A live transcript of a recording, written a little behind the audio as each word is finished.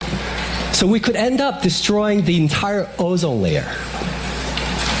So we could end up destroying the entire ozone layer.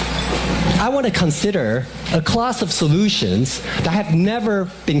 I want to consider a class of solutions that have never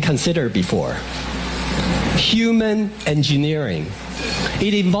been considered before. Human engineering.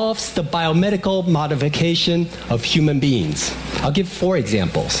 It involves the biomedical modification of human beings. I'll give 4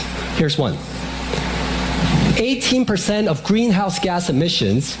 examples. Here's one. 18% of greenhouse gas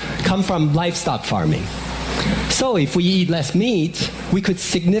emissions come from livestock farming. So if we eat less meat, we could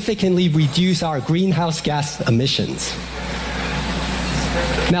significantly reduce our greenhouse gas emissions.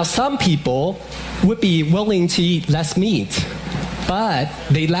 Now, some people would be willing to eat less meat, but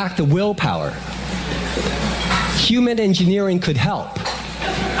they lack the willpower. Human engineering could help.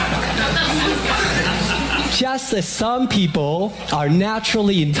 Just as some people are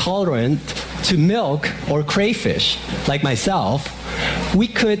naturally intolerant to milk or crayfish, like myself, we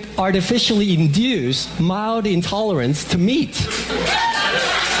could artificially induce mild intolerance to meat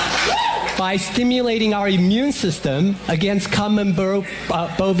by stimulating our immune system against common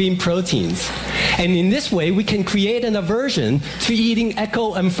bovine proteins. And in this way, we can create an aversion to eating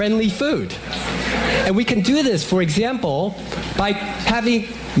eco-unfriendly food. And we can do this, for example, by having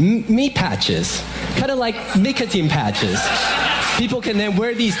meat patches, kind of like nicotine patches. People can then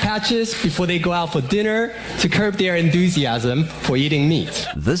wear these patches before they go out for dinner to curb their enthusiasm for eating meat.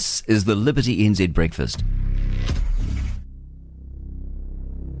 This is the Liberty NZ Breakfast.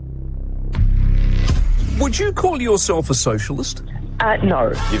 Would you call yourself a socialist?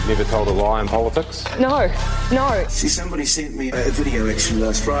 No. You've never told a lie in politics? No. See, somebody sent me a video actually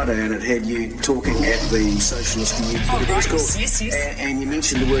last Friday, and it had you talking at the Socialist Community. Yes. And you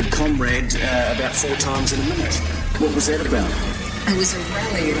mentioned the word comrade about 4 times in a minute. What was that about? It was a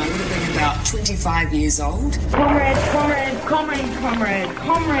rally, and I would have been about 25 years old. Comrade. So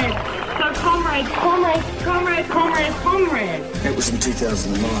comrade. That was in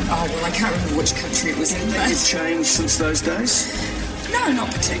 2009. Oh, well, I can't remember which country it was in. Has it changed since those days? No,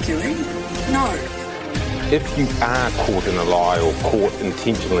 not particularly. No. If you are caught in a lie or caught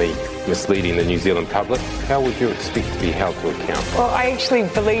intentionally misleading the New Zealand public, how would you expect to be held to account? Well, I actually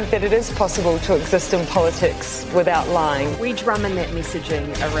believe that it is possible to exist in politics without lying. We drum in that messaging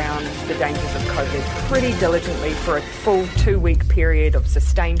around the dangers of COVID pretty diligently for a full 2-week period of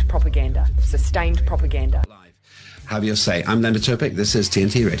sustained propaganda. Have your say. I'm Linda Topic. This is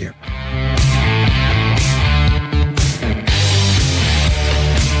TNT Radio.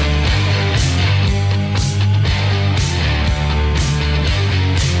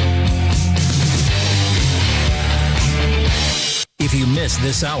 If you missed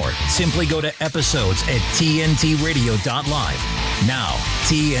this hour, simply go to episodes at tntradio.live. Now,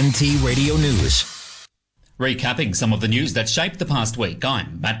 TNT Radio News. Recapping some of the news that shaped the past week,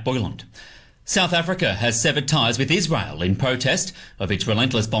 I'm Matt Boyland. South Africa has severed ties with Israel in protest of its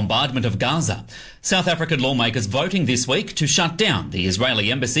relentless bombardment of Gaza. South African lawmakers voting this week to shut down the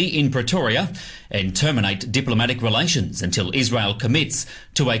Israeli embassy in Pretoria and terminate diplomatic relations until Israel commits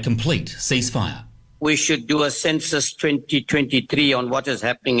to a complete ceasefire. We should do a census 2023 on what is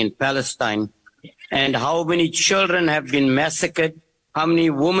happening in Palestine and how many children have been massacred, how many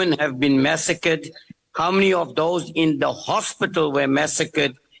women have been massacred, how many of those in the hospital were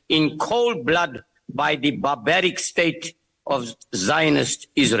massacred in cold blood by the barbaric state of Zionist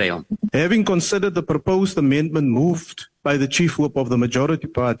Israel. Having considered the proposed amendment moved by the Chief Whip of the Majority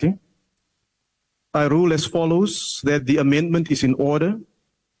Party, I rule as follows that the amendment is in order,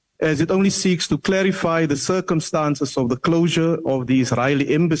 as it only seeks to clarify the circumstances of the closure of the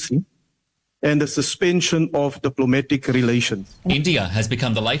Israeli embassy and the suspension of diplomatic relations. India has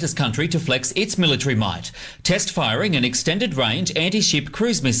become the latest country to flex its military might, test firing an extended-range anti-ship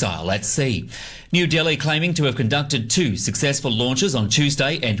cruise missile at sea. New Delhi claiming to have conducted 2 successful launches on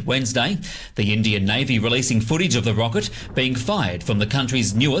Tuesday and Wednesday, the Indian Navy releasing footage of the rocket being fired from the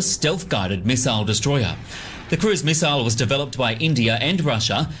country's newest stealth-guided missile destroyer. The cruise missile was developed by India and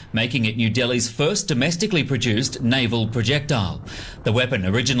Russia, making it New Delhi's first domestically produced naval projectile. The weapon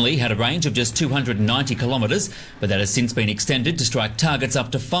originally had a range of just 290 kilometres, but that has since been extended to strike targets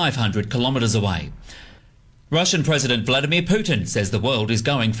up to 500 kilometres away. Russian President Vladimir Putin says the world is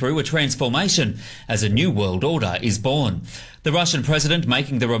going through a transformation as a new world order is born. The Russian president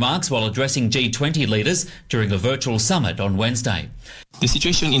making the remarks while addressing G20 leaders during a virtual summit on Wednesday. The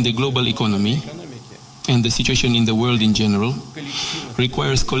situation in the global economy and the situation in the world in general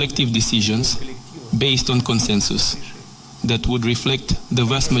requires collective decisions based on consensus that would reflect the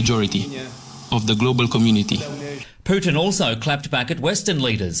vast majority of the global community. Putin also clapped back at Western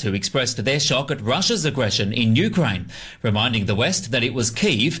leaders who expressed their shock at Russia's aggression in Ukraine, reminding the West that it was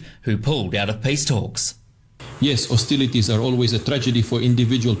Kyiv who pulled out of peace talks. Yes, hostilities are always a tragedy for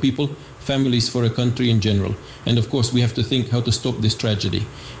individual people, families, for a country in general. And of course, we have to think how to stop this tragedy.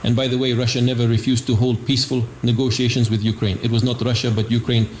 And by the way, Russia never refused to hold peaceful negotiations with Ukraine. It was not Russia, but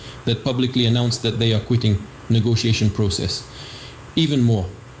Ukraine that publicly announced that they are quitting negotiation process. Even more,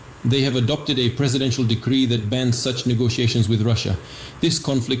 they have adopted a presidential decree that bans such negotiations with Russia. This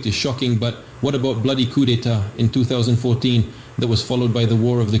conflict is shocking, but what about bloody coup d'etat in 2014 that was followed by the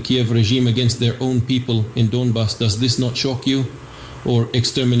war of the Kiev regime against their own people in Donbass? Does this not shock you? Or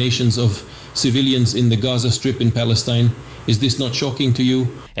exterminations of civilians in the Gaza Strip in Palestine? Is this not shocking to you?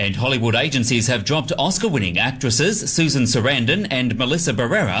 And Hollywood agencies have dropped Oscar-winning actresses Susan Sarandon and Melissa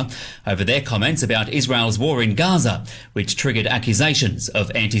Barrera over their comments about Israel's war in Gaza, which triggered accusations of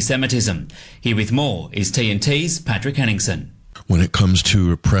anti-Semitism. Here with more is TNT's Patrick Henningsen. When it comes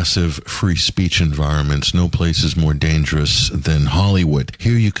to oppressive free speech environments, no place is more dangerous than Hollywood.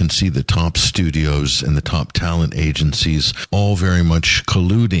 Here you can see the top studios and the top talent agencies all very much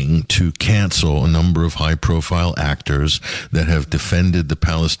colluding to cancel a number of high-profile actors that have defended the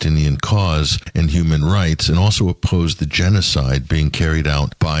Palestinian cause and human rights, and also opposed the genocide being carried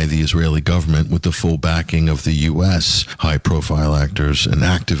out by the Israeli government with the full backing of the U.S. High-profile actors and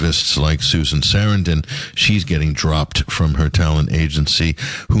activists like Susan Sarandon, she's getting dropped from her talent agency.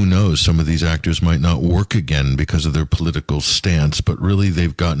 Who knows? Some of these actors might not work again because of their political stance, but really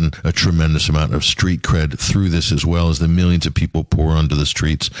they've gotten a tremendous amount of street cred through this, as well as the millions of people pour onto the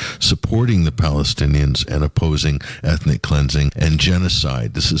streets supporting the Palestinians and opposing ethnic cleansing and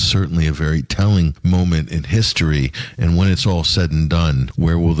genocide. This is certainly a very telling moment in history, and when it's all said and done,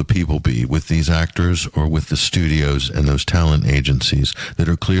 where will the people be? With these actors or with the studios and those talent agencies that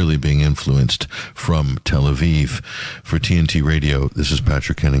are clearly being influenced from Tel Aviv? For TNT Radio, this is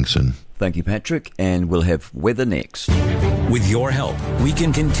Patrick Henningsen. Thank you, Patrick, and we'll have weather next. With your help, we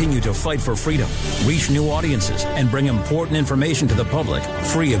can continue to fight for freedom, reach new audiences, and bring important information to the public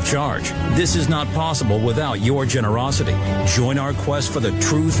free of charge. This is not possible without your generosity. Join our quest for the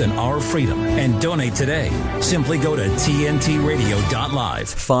truth and our freedom and donate today. Simply go to tntradio.live.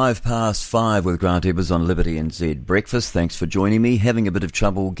 5:05 with Grant Evers on Liberty NZ Breakfast. Thanks for joining me. Having a bit of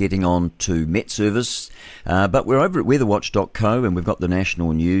trouble getting on to Met Service, but we're over at weatherwatch.co and we've got the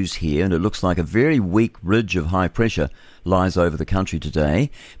national news here, and it looks like a very weak ridge of high pressure lies over the country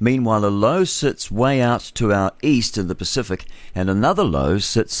today. Meanwhile, a low sits way out to our east in the Pacific, and another low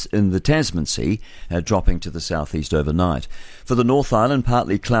sits in the Tasman Sea, dropping to the southeast overnight. For the North Island,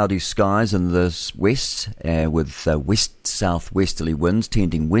 partly cloudy skies in the west, with west-southwesterly winds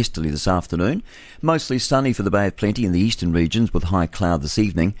tending westerly this afternoon. Mostly sunny for the Bay of Plenty in the eastern regions, with high cloud this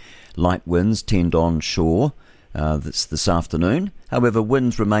evening. Light winds tend onshore. That's this afternoon. However,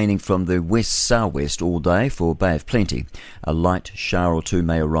 winds remaining from the west-southwest all day for Bay of Plenty. A light shower or two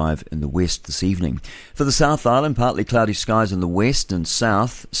may arrive in the west this evening. For the South Island, partly cloudy skies in the west and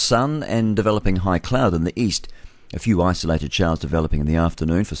south, sun and developing high cloud in the east. A few isolated showers developing in the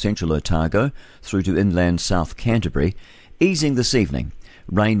afternoon for central Otago through to inland South Canterbury. Easing this evening.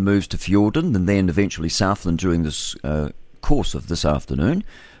 Rain moves to Fiordland and then eventually Southland during this course of this afternoon.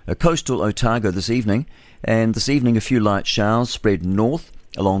 Coastal Otago this evening. And this evening, a few light showers spread north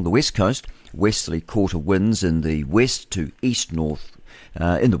along the west coast. Westerly quarter winds in the west to east-north,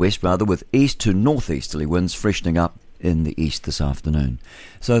 in the west rather, with east to northeasterly winds freshening up in the east this afternoon.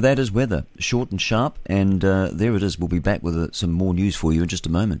 So that is weather, short and sharp, and there it is. We'll be back with some more news for you in just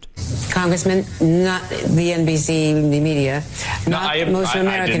a moment. Congressman, not the NBC media, not most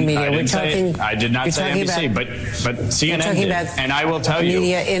American media. I did not say NBC, but CNN did, and I will tell you,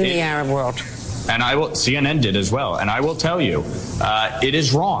 media in the Arab world. And CNN did as well. And I will tell you, it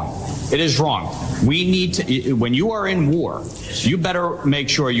is wrong. It is wrong. We need to, when you are in war, you better make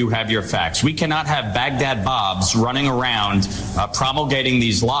sure you have your facts. We cannot have Baghdad Bobs running around promulgating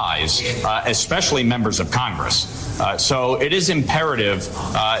these lies, especially members of Congress. So it is imperative.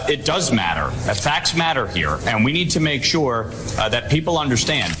 It does matter. Facts matter here. And we need to make sure that people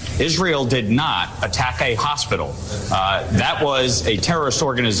understand Israel did not attack a hospital. That was a terrorist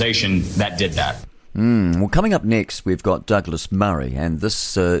organization that did that. Well, coming up next, we've got Douglas Murray, and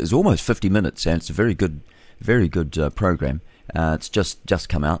this is almost 50 minutes, and it's a very good program. It's just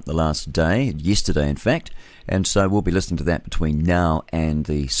come out the last day, yesterday in fact, and so we'll be listening to that between now and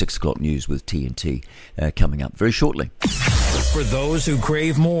the 6 o'clock news with TNT coming up very shortly. For those who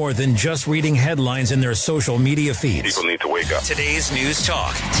crave more than just reading headlines in their social media feeds, people need to wake up. Today's News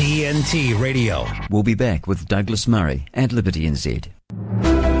Talk, TNT Radio. We'll be back with Douglas Murray at Liberty NZ.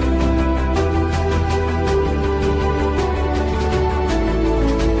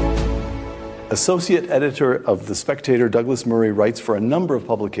 Associate editor of The Spectator, Douglas Murray writes for a number of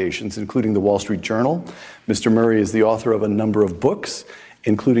publications, including The Wall Street Journal. Mr. Murray is the author of a number of books,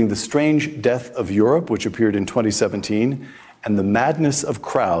 including The Strange Death of Europe, which appeared in 2017, and The Madness of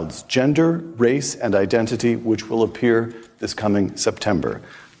Crowds, Gender, Race, and Identity, which will appear this coming September.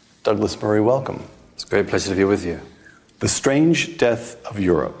 Douglas Murray, welcome. It's a great pleasure to be with you. The Strange Death of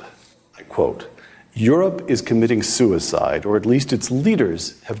Europe. I quote, "Europe is committing suicide, or at least its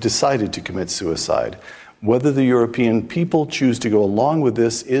leaders have decided to commit suicide. Whether the European people choose to go along with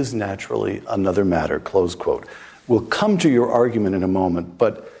this is naturally another matter," close quote. We'll come to your argument in a moment,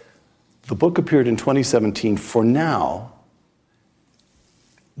 but the book appeared in 2017. For now,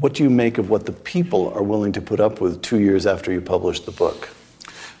 what do you make of what the people are willing to put up with 2 years after you published the book?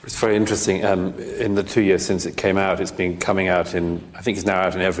 It's very interesting. In the 2 years since it came out, it's been coming out I think it's now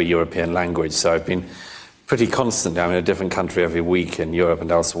out in every European language. So I've been pretty constant. I'm in a different country every week in Europe and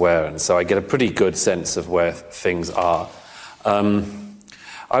elsewhere. And so I get a pretty good sense of where things are.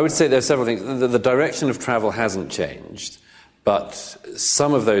 I would say there are several things. The direction of travel hasn't changed, but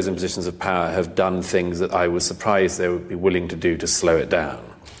some of those in positions of power have done things that I was surprised they would be willing to do to slow it down.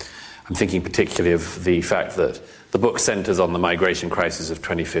 I'm thinking particularly of the fact that the book centers on the migration crisis of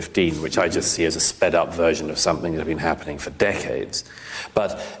 2015, which I just see as a sped-up version of something that had been happening for decades.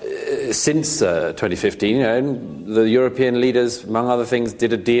 But since 2015, the European leaders, among other things,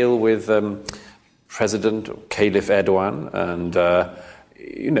 did a deal with President Caliph Erdogan, and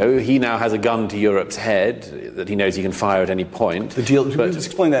he now has a gun to Europe's head that he knows he can fire at any point. The deal, just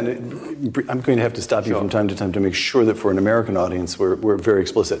explain that. I'm going to have to stop you from time to time to make sure that for an American audience we're very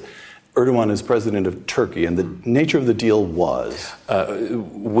explicit. Erdogan is president of Turkey, and the nature of the deal was?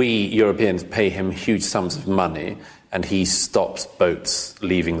 We Europeans pay him huge sums of money, and he stops boats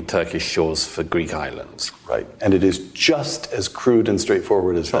leaving the Turkish shores for Greek islands. Right, and it is just as crude and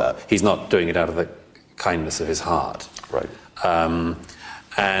straightforward as that. He's not doing it out of the kindness of his heart. Right.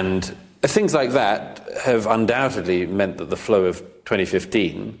 And things like that have undoubtedly meant that the flow of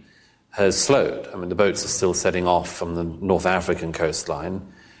 2015 has slowed. I mean, the boats are still setting off from the North African coastline,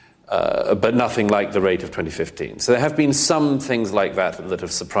 but nothing like the rate of 2015. So there have been some things like that that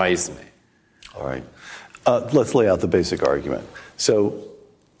have surprised me. All right. Let's lay out the basic argument. So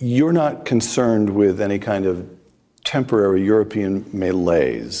you're not concerned with any kind of temporary European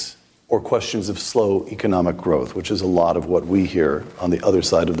malaise or questions of slow economic growth, which is a lot of what we hear on the other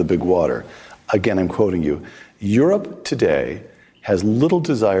side of the big water. Again, I'm quoting you. Europe today has little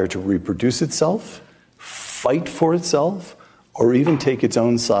desire to reproduce itself, fight for itself, or even take its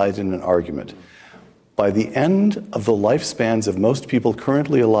own side in an argument. By the end of the lifespans of most people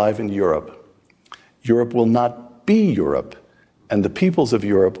currently alive in Europe, Europe will not be Europe, and the peoples of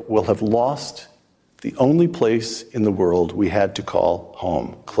Europe will have lost the only place in the world we had to call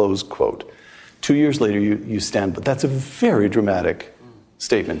home, close quote. 2 years later, you stand, but that's a very dramatic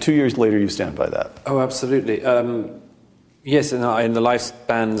statement. 2 years later, you stand by that. Oh, absolutely. Yes, in the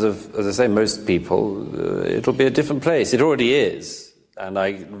lifespans of, as I say, most people, it'll be a different place. It already is. And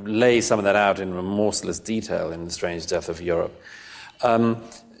I lay some of that out in remorseless detail in The Strange Death of Europe.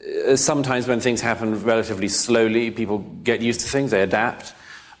 Sometimes when things happen relatively slowly, people get used to things, they adapt.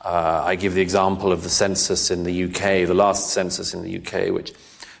 I give the example of the census in the UK, the last census in the UK, which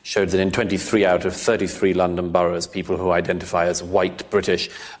showed that in 23 out of 33 London boroughs, people who identify as white British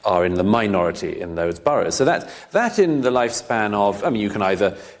are in the minority in those boroughs. So that in the lifespan of, I mean, you can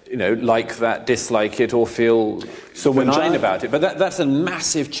either, like that, dislike it, or feel benign about it. But that's a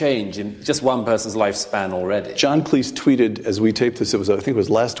massive change in just one person's lifespan already. John Cleese tweeted, as we taped this, I think it was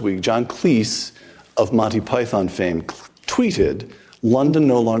last week, John Cleese of Monty Python fame tweeted, "London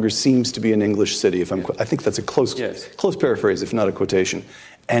no longer seems to be an English city." I think that's a close paraphrase, if not a quotation.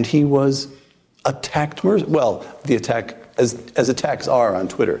 And he was attacked. The attack, as attacks are on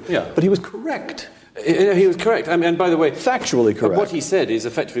Twitter. Yeah. But he was correct. He was correct. I mean, and by the way, factually correct. What he said is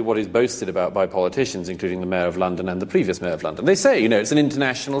effectively what is boasted about by politicians, including the Mayor of London and the previous Mayor of London. They say, it's an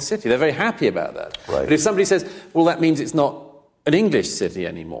international city. They're very happy about that. Right. But if somebody says, well, that means it's not an English city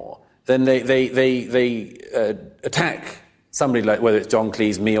anymore, then they attack somebody like, whether it's John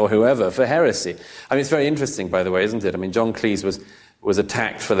Cleese, me, or whoever, for heresy. I mean, it's very interesting, by the way, isn't it? I mean, John Cleese was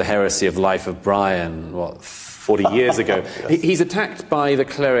attacked for the heresy of Life of Brian, 40 years ago. Yes. He's attacked by the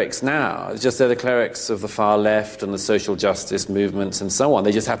clerics now. It's just they're the clerics of the far left and the social justice movements and so on.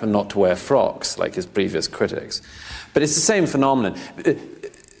 They just happen not to wear frocks like his previous critics. But it's the same phenomenon.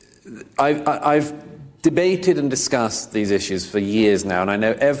 I've debated and discussed these issues for years now, and I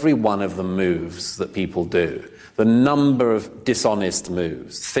know every one of the moves that people do. The number of dishonest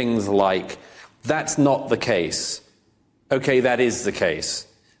moves, things like, that's not the case. Okay, that is the case.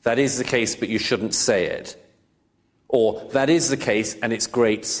 That is the case, but you shouldn't say it. Or, that is the case, and it's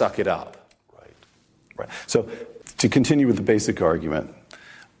great, suck it up. Right. So, to continue with the basic argument,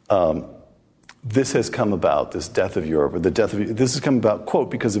 this has come about, this death of Europe, or this has come about,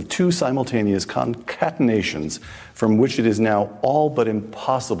 quote, because of two simultaneous concatenations from which it is now all but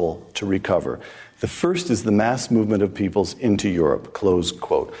impossible to recover. The first is the mass movement of peoples into Europe, close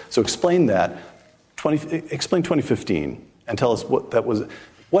quote. So explain that, explain 2015, and tell us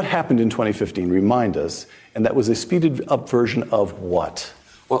what happened in 2015, remind us, and that was a speeded up version of what?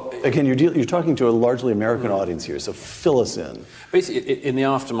 Well, again, you're talking to a largely American audience here, so fill us in. Basically, in the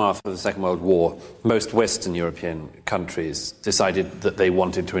aftermath of the Second World War, most Western European countries decided that they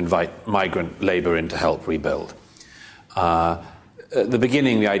wanted to invite migrant labour in to help rebuild. At the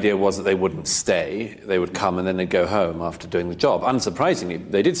beginning, the idea was that they wouldn't stay. They would come and then they'd go home after doing the job.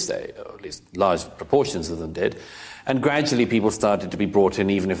 Unsurprisingly, they did stay, or at least large proportions of them did. And gradually people started to be brought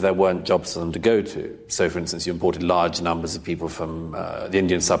in even if there weren't jobs for them to go to. So, for instance, you imported large numbers of people from the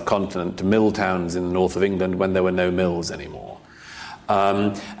Indian subcontinent to mill towns in the north of England when there were no mills anymore.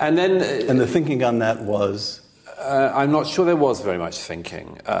 And the thinking on that was? I'm not sure there was very much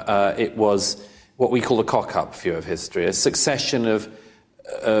thinking. It was what we call the cock-up view of history, a succession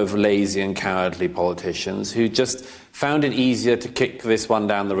of lazy and cowardly politicians who just found it easier to kick this one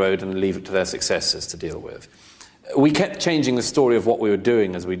down the road and leave it to their successors to deal with. We kept changing the story of what we were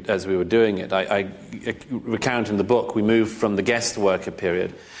doing as we were doing it. I recount in the book, we moved from the guest worker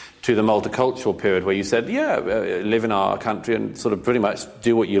period to the multicultural period where you said, live in our country and sort of pretty much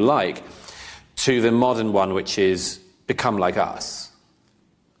do what you like, to the modern one, which is become like us.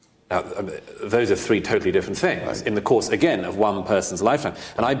 Now, those are three totally different things in the course, again, of one person's lifetime.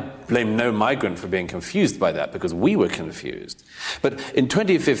 And I blame no migrant for being confused by that, because we were confused. But in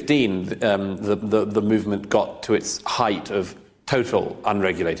 2015, the movement got to its height of total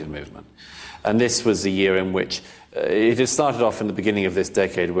unregulated movement. And this was the year in which it had started off in the beginning of this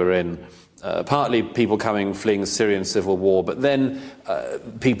decade we're in, partly people fleeing the Syrian civil war, but then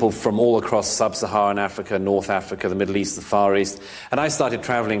people from all across sub-Saharan Africa, North Africa, the Middle East, the Far East. And I started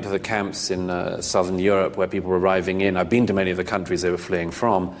traveling to the camps in southern Europe where people were arriving in. I've been to many of the countries they were fleeing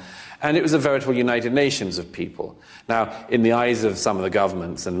from. And it was a veritable United Nations of people. Now, in the eyes of some of the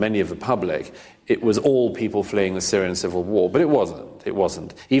governments and many of the public, it was all people fleeing the Syrian civil war. But it wasn't. It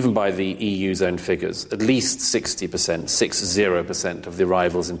wasn't. Even by the EU's own figures, at least 60% of the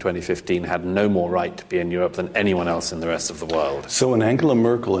arrivals in 2015 had no more right to be in Europe than anyone else in the rest of the world. So when Angela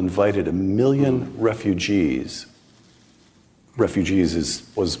Merkel invited 1 million refugees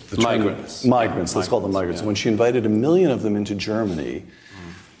was the term. Migrants, let's call them migrants. Yeah. When she invited 1 million of them into Germany,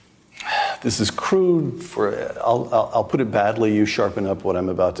 this is crude. I'll put it badly. You sharpen up what I'm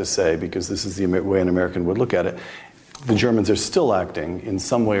about to say, because this is the way an American would look at it. The Germans are still acting in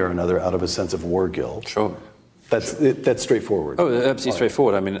some way or another out of a sense of war guilt. Sure. That's straightforward. Oh, absolutely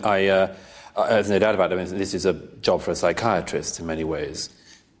straightforward. I mean, there's no doubt about it. I mean, this is a job for a psychiatrist in many ways.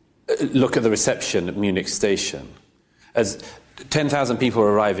 Look at the reception at Munich station. As 10,000 people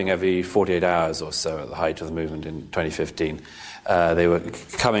were arriving every 48 hours or so at the height of the movement in 2015. They were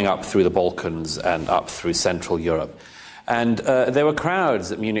coming up through the Balkans and up through Central Europe. And there were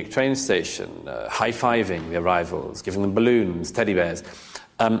crowds at Munich train station, high-fiving the arrivals, giving them balloons, teddy bears.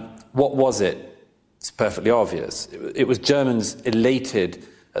 What was it? It's perfectly obvious. It was Germans elated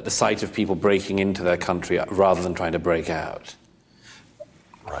at the sight of people breaking into their country rather than trying to break out.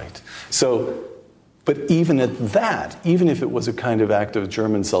 Right. So, but even at that, even if it was a kind of act of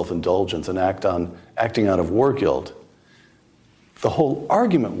German self-indulgence, an acting out of war guilt, the whole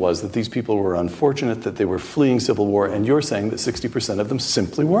argument was that these people were unfortunate, that they were fleeing civil war, and you're saying that 60% of them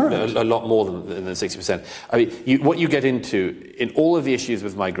simply weren't. A lot more than 60%. I mean, what you get into in all of the issues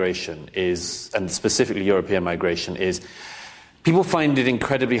with migration is, and specifically European migration, is people find it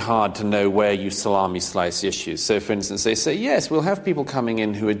incredibly hard to know where you salami slice issues. So, for instance, they say, yes, we'll have people coming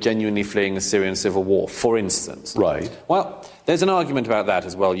in who are genuinely fleeing the Syrian civil war, for instance. Right. Well, there's an argument about that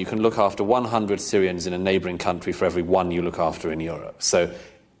as well. You can look after 100 Syrians in a neighbouring country for every one you look after in Europe. So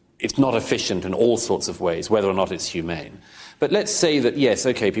it's not efficient in all sorts of ways, whether or not it's humane. But let's say that, yes,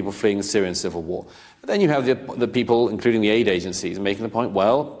 okay, people fleeing the Syrian civil war. But then you have the people, including the aid agencies, making the point,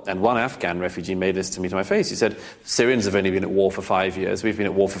 well, and one Afghan refugee made this to me to my face. He said, Syrians have only been at war for 5 years. We've been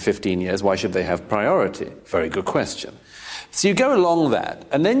at war for 15 years. Why should they have priority? Very good question. So you go along that,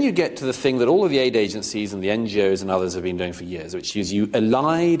 and then you get to the thing that all of the aid agencies and the NGOs and others have been doing for years, which is you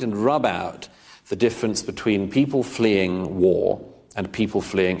elide and rub out the difference between people fleeing war and people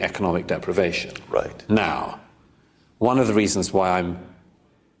fleeing economic deprivation. Right. Now, one of the reasons why I'm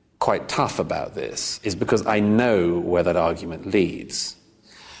quite tough about this is because I know where that argument leads.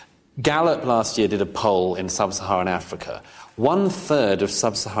 Gallup last year did a poll in sub-Saharan Africa. 1/3 of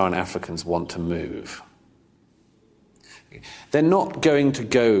sub-Saharan Africans want to move. They're not going to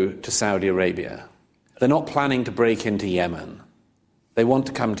go to Saudi Arabia. They're not planning to break into Yemen. They want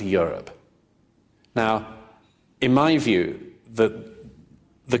to come to Europe. Now, in my view, the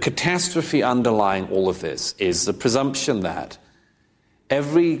catastrophe underlying all of this is the presumption that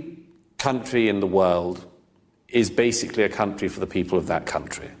every country in the world is basically a country for the people of that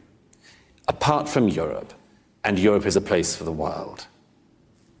country, apart from Europe, and Europe is a place for the world.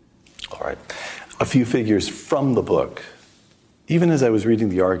 All right. A few figures from the book. Even as I was reading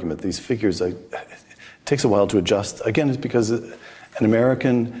the argument, these figures, it takes a while to adjust. Again, it's because an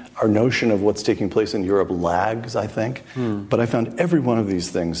American, our notion of what's taking place in Europe lags, I think. But I found every one of these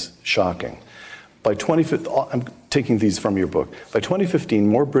things shocking. By 2015, I'm taking these from your book. By 2015,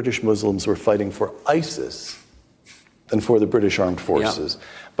 more British Muslims were fighting for ISIS than for the British Armed Forces. Yeah.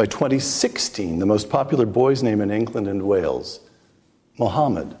 By 2016, the most popular boy's name in England and Wales,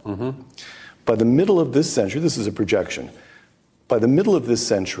 Mohammed. By the middle of this century, this is a projection, by the middle of this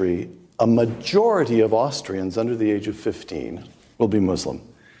century, a majority of Austrians under the age of 15 will be Muslim.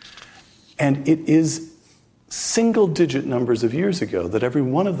 And it is single-digit numbers of years ago that every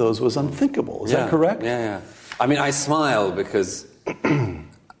one of those was unthinkable. Is that correct? Yeah. I mean, I smile because,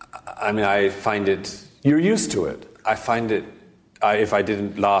 I find it... You're used to it. I find it... if I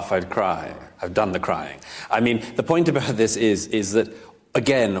didn't laugh, I'd cry. I've done the crying. I mean, the point about this is that,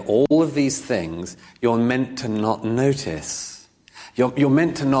 again, all of these things you're meant to not notice. You're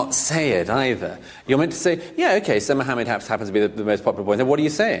meant to not say it either. You're meant to say, yeah, okay, so Mohammed happens to be the most popular boy. Then what are you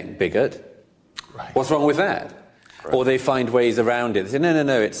saying? Bigot? Right. What's wrong with that? Right. Or they find ways around it. They say,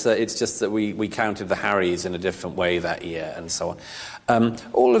 no, it's just that we counted the Harrys in a different way that year, and so on.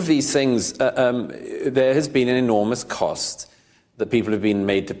 All of these things, there has been an enormous cost that people have been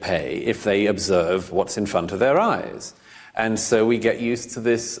made to pay if they observe what's in front of their eyes. And so we get used to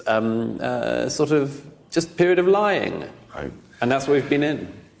this sort of just period of lying. Right. And that's what we've been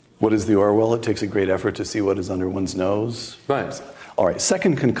in. What is the Orwell? It takes a great effort to see what is under one's nose. Right. All right,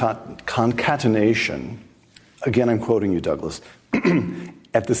 second concatenation. Again, I'm quoting you, Douglas.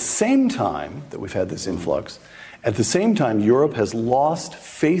 At the same time that we've had this influx, at the same time Europe has lost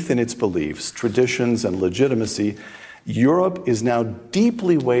faith in its beliefs, traditions, and legitimacy. Europe is now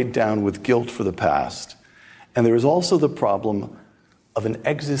deeply weighed down with guilt for the past. And there is also the problem of an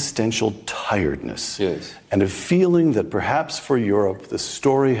existential tiredness. Yes. And a feeling that perhaps for Europe the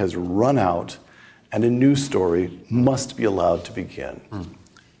story has run out and a new story must be allowed to begin.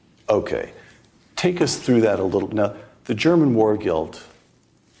 Okay, take us through that a little. Now, the German war guilt,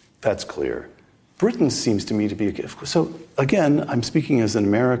 that's clear. Britain seems to me to be... So, again, I'm speaking as an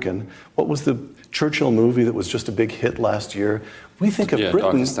American. What was the Churchill movie that was just a big hit last year? We think of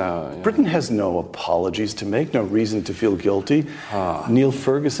Britain. Britain has no apologies to make, no reason to feel guilty. Neil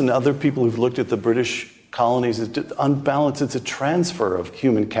Ferguson, other people who've looked at the British colonies, on balance, it's a transfer of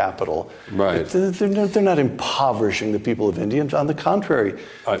human capital. Right. They're not impoverishing the people of India. On the contrary.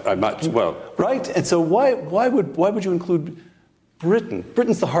 Right. And so why would you include Britain?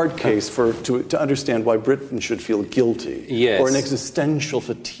 Britain's the hard case to understand why Britain should feel guilty. Yes. Or an existential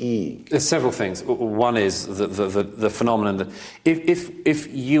fatigue. There's several things. One is the phenomenon that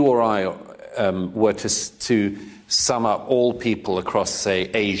if you or I were to sum up all people across, say,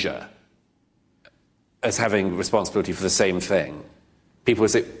 Asia as having responsibility for the same thing, people would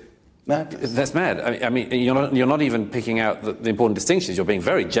say, that's mad. I mean, you're not even picking out the important distinctions. You're being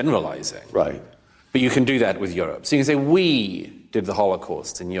very generalizing. Right. But you can do that with Europe. So you can say, we did the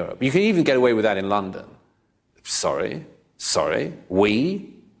Holocaust in Europe. You can even get away with that in London. Sorry,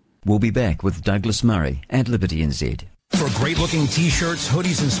 we? We'll be back with Douglas Murray at Liberty NZ. For great-looking T-shirts,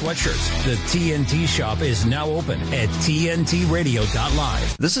 hoodies, and sweatshirts, the TNT shop is now open at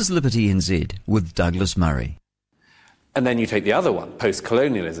tntradio.live. This is Liberty NZ with Douglas Murray. And then you take the other one,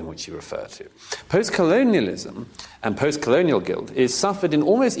 post-colonialism, which you refer to. Post-colonialism and post-colonial guilt is suffered in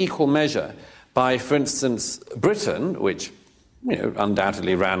almost equal measure by, for instance, Britain, which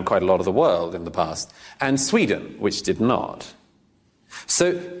undoubtedly ran quite a lot of the world in the past, and Sweden, which did not.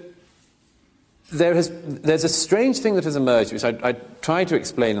 So there's a strange thing that has emerged, which I try to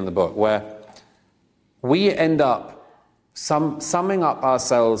explain in the book, where we end up summing up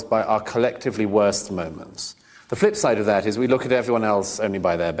ourselves by our collectively worst moments. The flip side of that is we look at everyone else only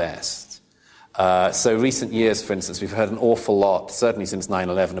by their best. So recent years, for instance, we've heard an awful lot, certainly since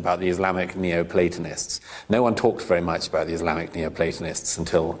 9/11, about the Islamic Neoplatonists. No one talked very much about the Islamic Neoplatonists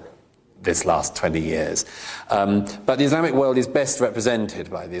until this last 20 years. But the Islamic world is best represented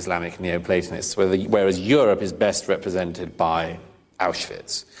by the Islamic Neoplatonists, whereas Europe is best represented by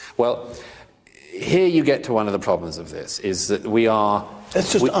Auschwitz. Well, here you get to one of the problems of this, is that we are...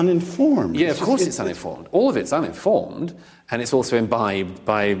 That's just uninformed. Yeah, of course it's uninformed. All of it's uninformed, and it's also imbibed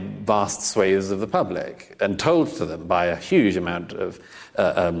by vast swathes of the public and told to them by a huge amount of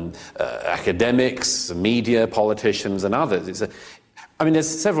academics, media, politicians, and others.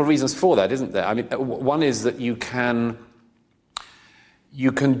 There's several reasons for that, isn't there? One is that you can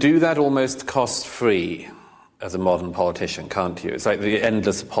do that almost cost-free as a modern politician, can't you? It's like the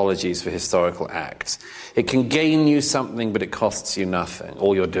endless apologies for historical acts. It can gain you something, but it costs you nothing.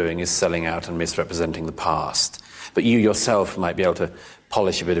 All you're doing is selling out and misrepresenting the past. But you yourself might be able to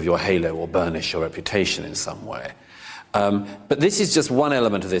polish a bit of your halo or burnish your reputation in some way. But this is just one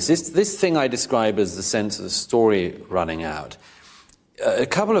element of this. This thing I describe as the sense of the story running out. A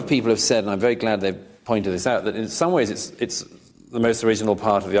couple of people have said, and I'm very glad they've pointed this out, that in some ways it's the most original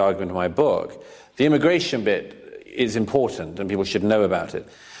part of the argument of my book. The immigration bit is important and people should know about it.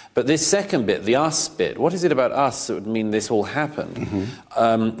 But this second bit, the us bit, what is it about us that would mean this all happened?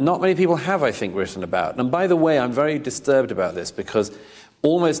 Mm-hmm. Not many people have, I think, written about. And by the way, I'm very disturbed about this because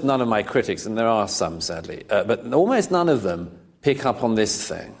almost none of my critics, and there are some sadly, but almost none of them pick up on this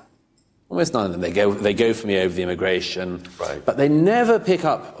thing. Almost none of them. They go for me over the immigration, right. But they never pick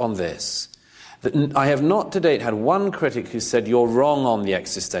up on this. I have not to date had one critic who said, you're wrong on the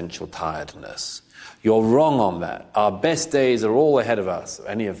existential tiredness. You're wrong on that. Our best days are all ahead of us, or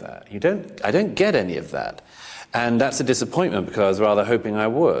any of that. I don't get any of that. And that's a disappointment because I was rather hoping I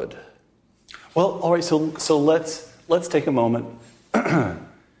would. Well, all right, so let's take a moment.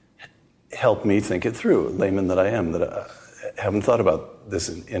 Help me think it through, layman that I am, that I haven't thought about this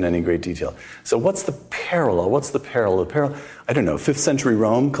in any great detail. So what's the parallel? The parallel, I don't know, 5th century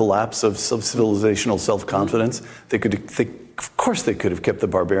Rome, collapse of civilizational self-confidence. Of course they could have kept the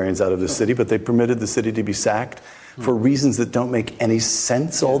barbarians out of the city, but they permitted the city to be sacked for reasons that don't make any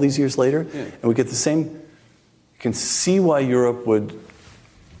sense all these years later. Yeah. And we get the same. You can see why Europe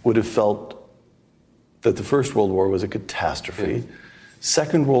would have felt that the First World War was a catastrophe. Yeah.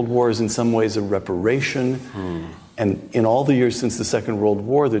 Second World War is in some ways a reparation. And in all the years since the Second World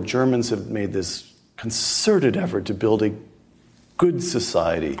War, the Germans have made this concerted effort to build a good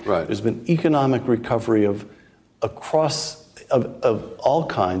society. Right. There's been economic recovery of all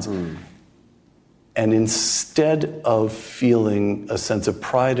kinds. And instead of feeling a sense of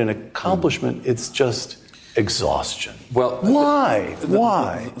pride and accomplishment, it's just exhaustion. Well, why?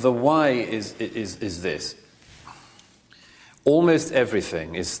 The why is this. Almost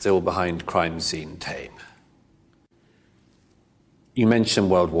everything is still behind crime scene tape. You mentioned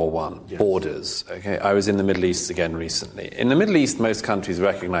World War I, yes. Borders. Okay, I was in the Middle East again recently. In the Middle East, most countries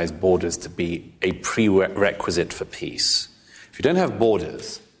recognize borders to be a prerequisite for peace. If you don't have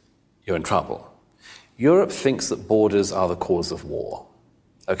borders, you're in trouble. Europe thinks that borders are the cause of war.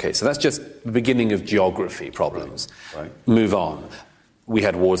 Okay, so that's just the beginning of geography problems. Right. Move on. We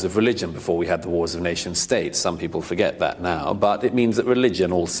had wars of religion before we had the wars of nation-states. Some people forget that now, but it means that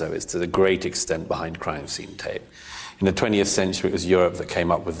religion also is to a great extent behind crime scene tape. In the 20th century, it was Europe that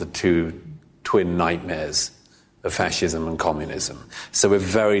came up with the two twin nightmares of fascism and communism. So we're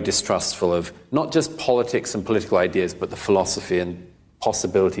very distrustful of not just politics and political ideas, but the philosophy and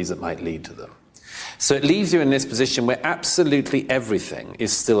possibilities that might lead to them. So it leaves you in this position where absolutely everything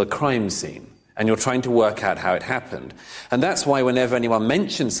is still a crime scene, and you're trying to work out how it happened. And that's why whenever anyone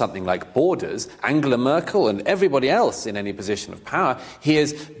mentions something like borders, Angela Merkel and everybody else in any position of power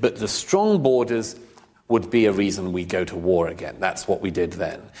hears, but the strong borders would be a reason we go to war again. That's what we did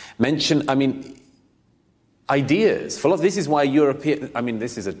then. Ideas. This is why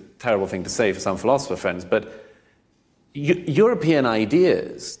this is a terrible thing to say for some philosopher friends, but European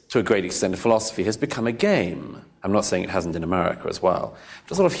ideas, to a great extent, philosophy has become a game. I'm not saying it hasn't in America as well.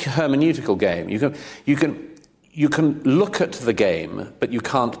 It's a sort of hermeneutical game. You can look at the game, but you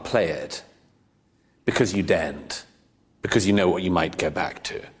can't play it because you daren't, because you know what you might go back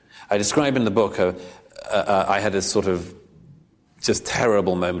to. I describe in the book I had a sort of just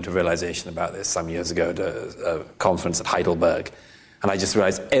terrible moment of realization about this some years ago at a conference at Heidelberg, and I just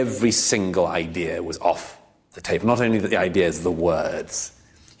realized every single idea was off the table. Not only the ideas, the words.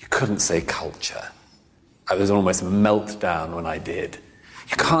 You couldn't say culture. I was almost a meltdown when I did.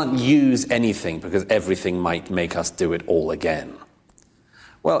 You can't use anything because everything might make us do it all again.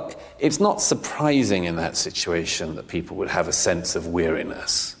 Well, it's not surprising in that situation that people would have a sense of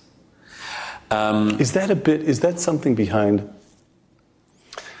weariness. Is that something behind,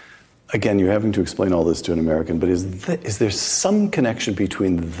 again, you're having to explain all this to an American, but is there some connection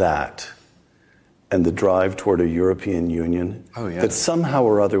between that and the drive toward a European Union, that somehow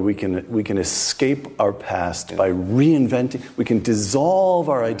or other we can escape our past by reinventing, we can dissolve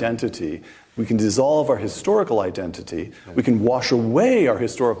our identity, we can dissolve our historical identity, we can wash away our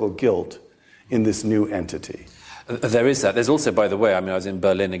historical guilt in this new entity. There is that. There's also, by the way, I was in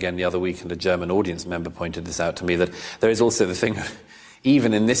Berlin again the other week, and a German audience member pointed this out to me, that there is also the thing,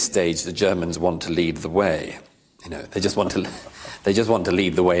 even in this stage, the Germans want to lead the way. They just want to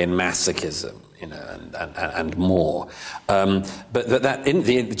lead the way in masochism, and more. But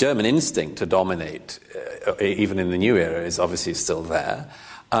the German instinct to dominate, even in the new era, is obviously still there.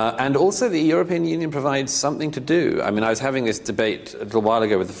 And also the European Union provides something to do. I was having this debate a little while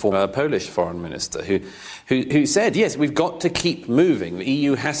ago with the former Polish foreign minister who said, yes, we've got to keep moving. The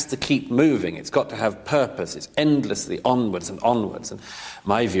EU has to keep moving. It's got to have purpose. It's endlessly onwards and onwards. And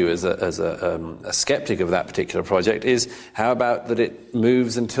my view as a skeptic of that particular project is, how about that it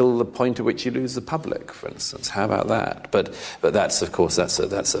moves until the point at which you lose the public, for instance? How about that? But that's, of course, that's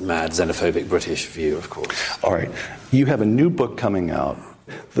a mad xenophobic British view, of course. All right. You have a new book coming out.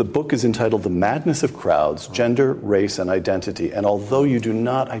 The book is entitled The Madness of Crowds, Gender, Race, and Identity. And although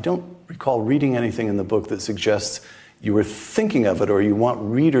I don't recall reading anything in the book that suggests you were thinking of it or you want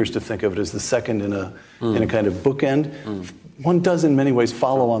readers to think of it as the second in a kind of bookend. One does in many ways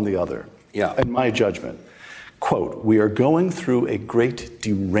follow on the other, in my judgment. Quote, "We are going through a great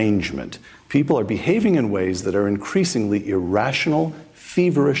derangement. People are behaving in ways that are increasingly irrational,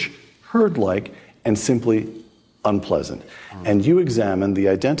 feverish, herd-like, and simply unpleasant." And you examine the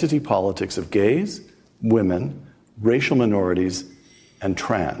identity politics of gays, women, racial minorities, and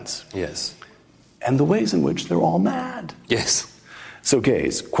trans. Yes. And the ways in which they're all mad. Yes. So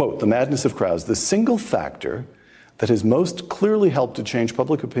gays, quote, "The madness of crowds, the single factor that has most clearly helped to change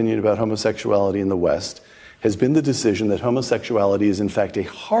public opinion about homosexuality in the West has been the decision that homosexuality is in fact a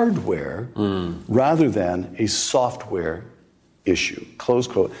hardware rather than a software issue." Close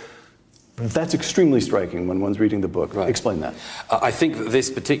quote. That's extremely striking when one's reading the book. Right. Explain that. I think that this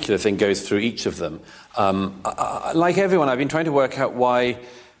particular thing goes through each of them. Like everyone, I've been trying to work out why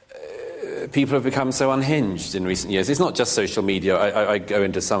people have become so unhinged in recent years. It's not just social media. I go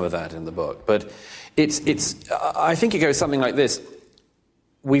into some of that in the book. But I think it goes something like this.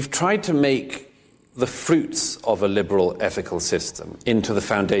 We've tried to make the fruits of a liberal ethical system into the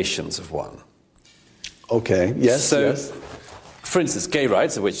foundations of one. Okay. Yes, yes. For instance, gay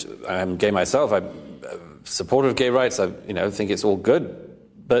rights, of which I'm gay myself, I'm a supporter of gay rights. I think it's all good,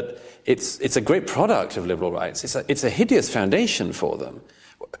 but it's a great product of liberal rights. It's a hideous foundation for them.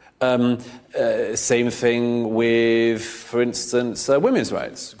 Same thing with, for instance, women's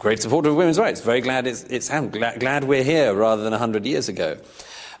rights. Great supporter of women's rights. Very glad glad we're here rather than 100 years ago.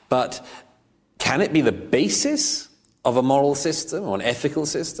 But can it be the basis of a moral system or an ethical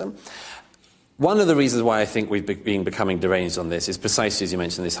system? One of the reasons why I think we've been becoming deranged on this is precisely, as you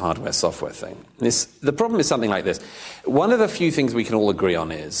mentioned, this hardware-software thing. The problem is something like this. One of the few things we can all agree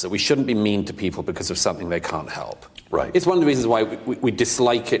on is that we shouldn't be mean to people because of something they can't help. Right. It's one of the reasons why we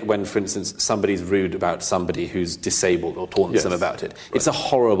dislike it when, for instance, somebody's rude about somebody who's disabled or taunts them about it. Right. It's a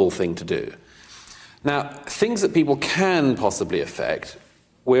horrible thing to do. Now, things that people can possibly affect,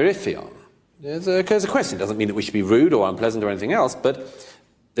 we're iffy on. There's a question. It doesn't mean that we should be rude or unpleasant or anything else, but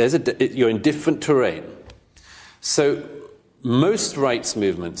you're in different terrain. So most rights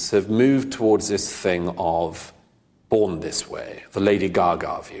movements have moved towards this thing of born this way, the Lady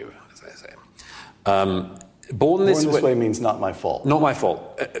Gaga view, as I say. Born this way means not my fault. Not my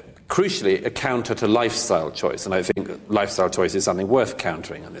fault. Crucially, a counter to lifestyle choice, and I think lifestyle choice is something worth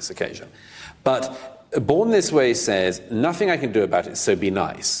countering on this occasion. But born this way says, nothing I can do about it, so be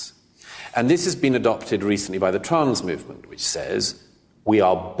nice. And this has been adopted recently by the trans movement, which says, we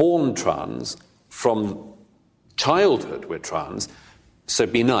are born trans, from childhood we're trans, so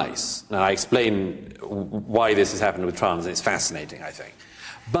be nice. Now, I explain why this has happened with trans, and it's fascinating, I think.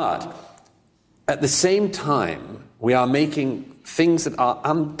 But at the same time, we are making things that are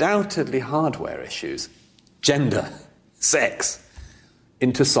undoubtedly hardware issues, gender, sex,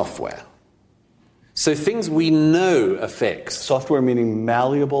 into software. So things we know are fixed. Software meaning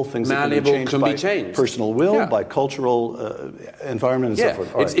malleable, things malleable that can be changed by personal will, by cultural environment, and so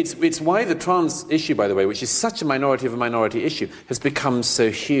forth. Right. It's why the trans issue, by the way, which is such a minority of a minority issue, has become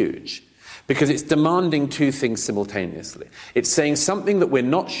so huge. Because it's demanding two things simultaneously. It's saying something that we're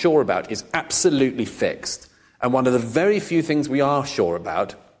not sure about is absolutely fixed. And one of the very few things we are sure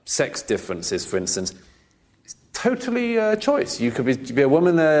about, sex differences, for instance, is totally a choice. You could be a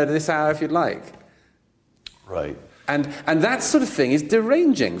woman at this hour if you'd like. Right. And that sort of thing is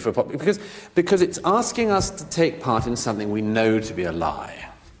deranging for because it's asking us to take part in something we know to be a lie.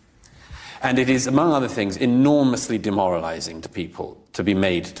 And it is, among other things, enormously demoralizing to people to be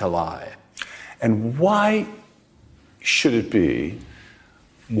made to lie. And why should it be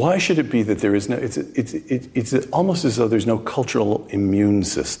that there is no, it's almost as though there's no cultural immune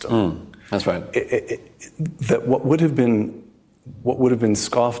system. That's right. That what would have been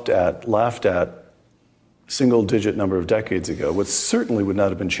scoffed at, laughed at, single-digit number of decades ago, what certainly would not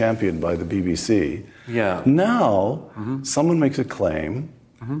have been championed by the BBC. Yeah. Now, someone makes a claim,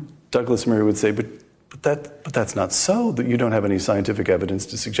 Douglas Murray would say, but that's not so, that you don't have any scientific evidence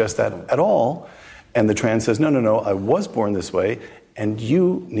to suggest that at all. And the trans says, no, I was born this way, and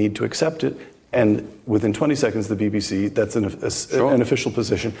you need to accept it. And within 20 seconds, the BBC, that's an official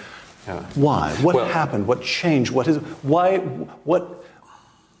position. Yeah. Why? What happened? What changed? What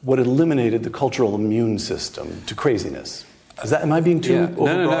eliminated the cultural immune system to craziness? Am I being too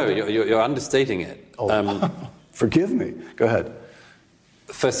overbroad? No, you're understating it. Forgive me. Go ahead.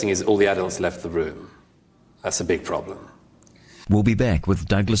 The first thing is all the adults left the room. That's a big problem. We'll be back with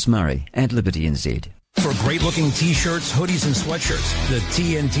Douglas Murray at Liberty NZ. For great-looking T-shirts, hoodies, and sweatshirts, the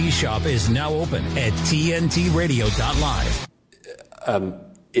TNT shop is now open at tntradio.live.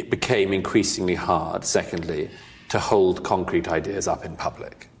 It became increasingly hard, secondly, to hold concrete ideas up in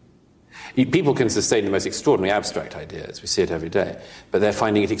public. People can sustain the most extraordinary abstract ideas, we see it every day, but they're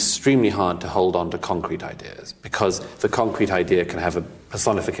finding it extremely hard to hold on to concrete ideas because the concrete idea can have a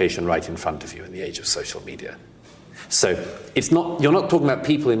personification right in front of you in the age of social media. So you're not talking about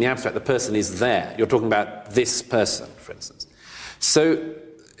people in the abstract, the person is there. You're talking about this person, for instance. So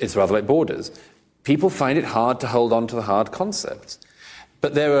it's rather like Borders. People find it hard to hold on to the hard concepts.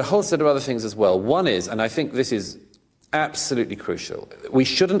 But there are a whole set of other things as well. One is, and I think this is absolutely crucial, we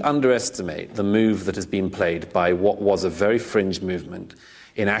shouldn't underestimate the move that has been played by what was a very fringe movement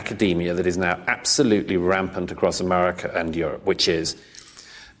in academia that is now absolutely rampant across America and Europe, which is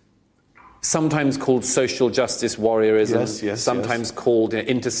sometimes called social justice warriorism, sometimes called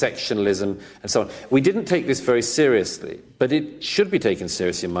intersectionalism, and so on. We didn't take this very seriously, but it should be taken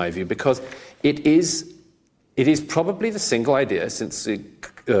seriously in my view, because it is probably the single idea since the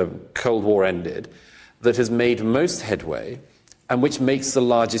Cold War ended that has made most headway and which makes the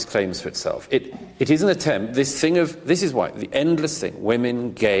largest claims for itself. It is an attempt, this is why, the endless thing,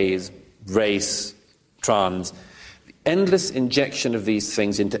 women, gays, race, trans, the endless injection of these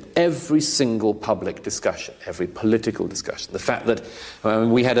things into every single public discussion, every political discussion. The fact that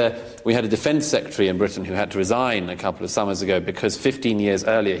we had a defence secretary in Britain who had to resign a couple of summers ago because 15 years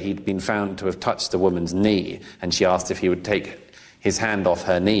earlier he'd been found to have touched a woman's knee, and she asked if he would take his hand off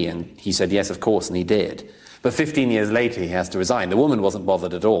her knee, and he said yes, of course, and he did. But 15 years later, he has to resign. The woman wasn't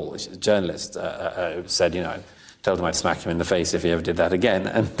bothered at all. The journalist said, told him I'd smack him in the face if he ever did that again.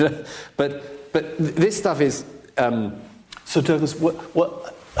 And but this stuff is. So, Douglas,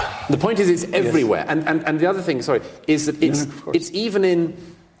 what? The point is, it's everywhere. Yes. And the other thing, is that it's even in.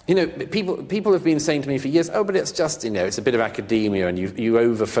 People have been saying to me for years, but it's just, it's a bit of academia and you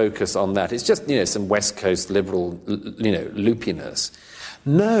over-focus on that. It's just, some West Coast liberal, loopiness.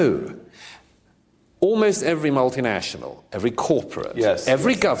 No. Almost every multinational, every corporate,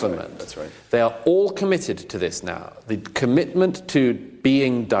 every government, that's right. They are all committed to this now. The commitment to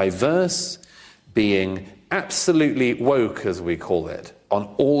being diverse, being absolutely woke, as we call it, on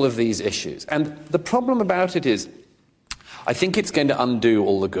all of these issues. And the problem about it is, I think it's going to undo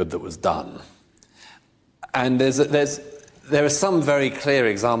all the good that was done. And there are some very clear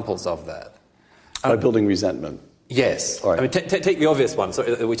examples of that. By building resentment. Yes. Right. I mean, take the obvious one,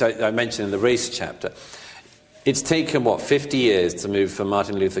 which I mentioned in the race chapter. It's taken, 50 years to move from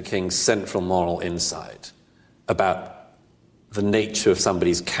Martin Luther King's central moral insight about the nature of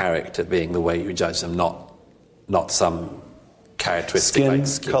somebody's character being the way you judge them, not some characteristic like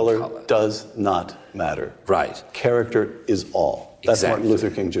skin color does not matter. Right. Character is all. That's exactly. Martin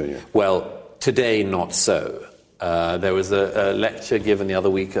Luther King Jr. Well, today not so. There was a lecture given the other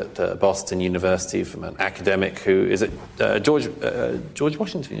week at Boston University from an academic who is at George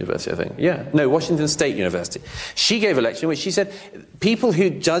Washington University, I think. Yeah. No, Washington State University. She gave a lecture in which she said people who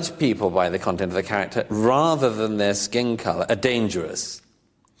judge people by the content of their character rather than their skin color are dangerous.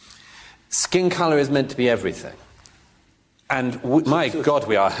 Skin color is meant to be everything. And my God,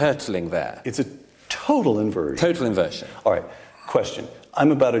 we are hurtling there. It's a total inversion. Total inversion. All right, question. I'm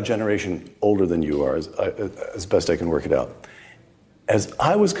about a generation older than you are, as best I can work it out. As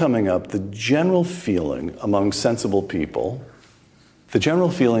I was coming up, the general feeling among sensible people, the general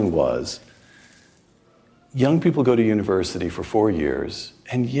feeling was, young people go to university for 4 years,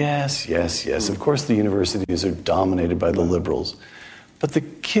 and yes, of course the universities are dominated by the liberals, But the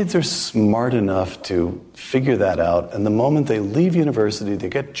kids are smart enough to figure that out. And the moment they leave university, they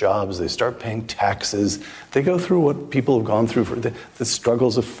get jobs, they start paying taxes, they go through what people have gone through for the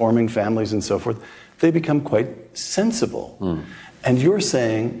struggles of forming families and so forth. They become quite sensible. And you're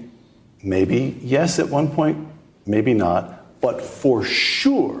saying, maybe, yes, at one point, maybe not, but for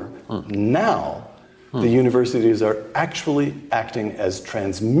sure, now, the universities are actually acting as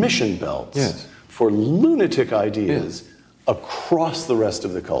transmission belts for lunatic ideas across the rest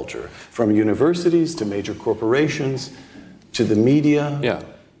of the culture, from universities to major corporations to the media. Yeah,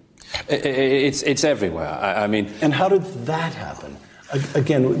 it's everywhere. I mean, and how did that happen?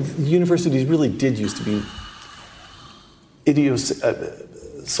 Again, universities really did used to be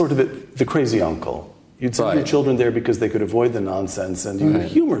sort of the crazy uncle. You'd send your children there because they could avoid the nonsense, and you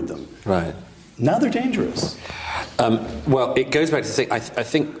humored them. Right. Now they're dangerous. Well, it goes back to saying I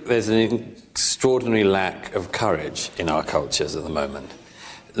think there's an extraordinary lack of courage in our cultures at the moment.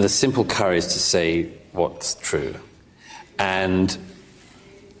 The simple courage to say what's true. And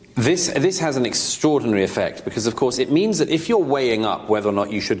this has an extraordinary effect because, of course, it means that if you're weighing up whether or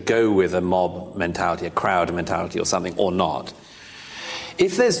not you should go with a mob mentality, a crowd mentality or something or not,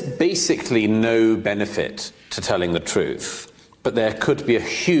 if there's basically no benefit to telling the truth, but there could be a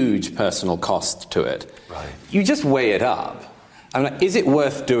huge personal cost to it, you just weigh it up. I mean, is it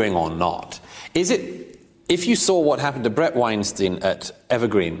worth doing or not? Is it, if you saw what happened to Brett Weinstein at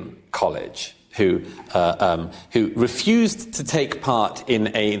Evergreen College, who refused to take part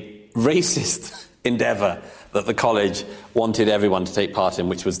in a racist endeavor that the college wanted everyone to take part in,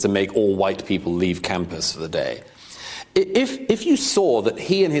 which was to make all white people leave campus for the day. If you saw that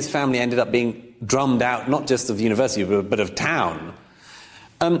he and his family ended up being drummed out, not just of the university, but of town,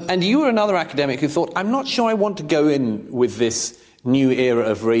 and you were another academic who thought, I'm not sure I want to go in with this new era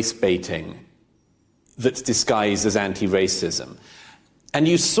of race baiting that's disguised as anti-racism, and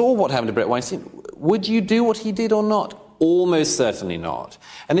you saw what happened to Brett Weinstein, would you do what he did or not? Almost certainly not.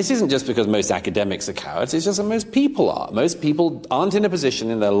 And this isn't just because most academics are cowards, it's just that most people are. Most people aren't in a position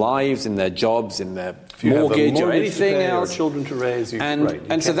in their lives, in their jobs, in their mortgage or anything else. Or children to raise.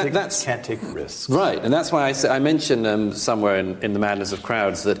 That's can't take risks. Right, and that's why I mentioned somewhere in The Madness of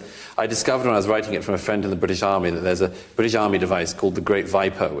Crowds that I discovered when I was writing it from a friend in the British Army that there's a British Army device called the Great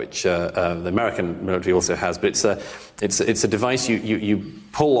Viper, which the American military also has, but it's a device you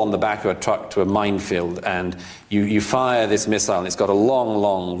pull on the back of a truck to a minefield and you fire this missile, and it's got a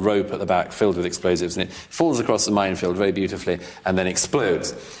long rope at the back filled with explosives, and it falls across the minefield very beautifully and then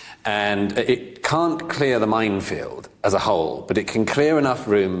explodes. And it can't clear the minefield as a whole, but it can clear enough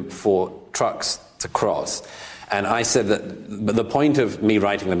room for trucks to cross. And I said that the point of me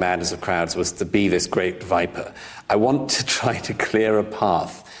writing The Madness of Crowds was to be this great viper. I want to try to clear a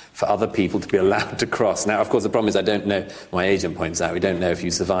path for other people to be allowed to cross. Now, of course, the problem is I don't know, my agent points out, we don't know if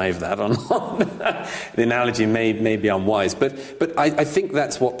you survive that or not. The analogy may be unwise, but I think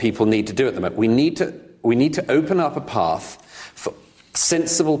that's what people need to do at the moment. We need to open up a path for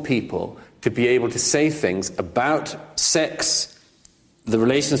sensible people to be able to say things about sex, the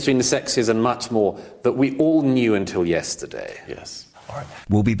relations between the sexes and much more that we all knew until yesterday. Yes.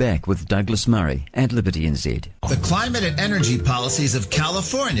 We'll be back with Douglas Murray at Liberty NZ. The climate and energy policies of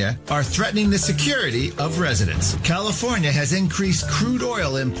California are threatening the security of residents. California has increased crude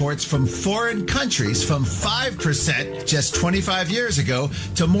oil imports from foreign countries from 5% just 25 years ago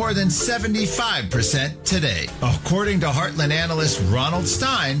to more than 75% today. According to Heartland analyst Ronald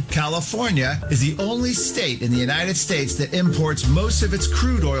Stein, California is the only state in the United States that imports most of its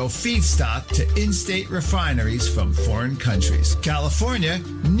crude oil feedstock to in-state refineries from foreign countries. California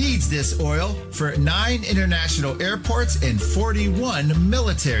needs this oil for 9 international airports and 41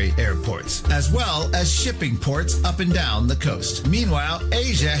 military airports, as well as shipping ports up and down the coast. Meanwhile,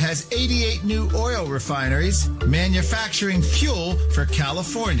 Asia has 88 new oil refineries manufacturing fuel for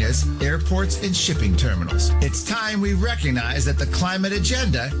California's airports and shipping terminals. It's time we recognize that the climate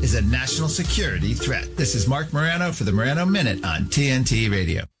agenda is a national security threat. This is Mark Morano for the Morano Minute on TNT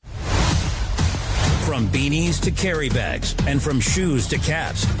Radio. From beanies to carry bags and from shoes to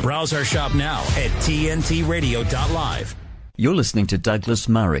caps, browse our shop now at tntradio.live. You're listening to Douglas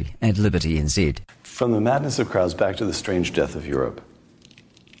Murray at Liberty NZ. From The Madness of Crowds back to the strange death of Europe.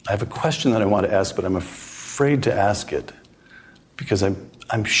 I have a question that I want to ask, but I'm afraid to ask it because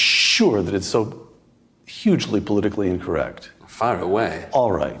I'm sure that it's so hugely politically incorrect. Fire away.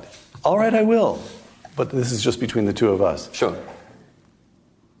 All right, I will. But this is just between the two of us. Sure.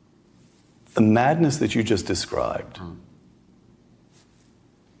 The madness that you just described,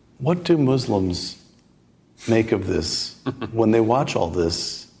 what do Muslims make of this when they watch all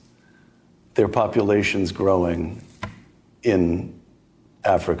this, their populations growing in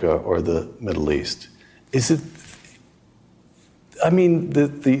Africa or the Middle East? Is it? I mean,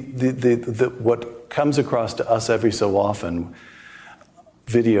 what comes across to us every so often,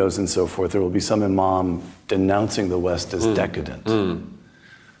 videos and so forth, there will be some imam denouncing the West as decadent.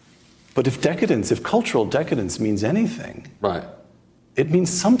 But if cultural decadence means anything, right, it means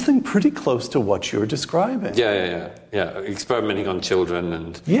something pretty close to what you're describing. Yeah. Experimenting on children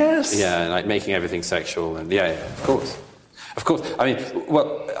and like making everything sexual and of course. I mean,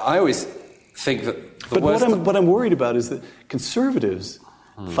 well, I always think that. But what I'm worried about is that conservatives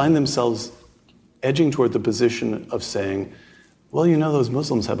find themselves edging toward the position of saying, well, those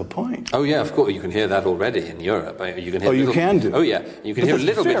Muslims have a point. Oh, yeah, of course. You can hear that already in Europe. You can hear you can do? Oh, yeah. You can hear a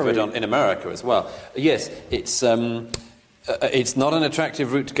little bit of it in America as well. Yes, it's not an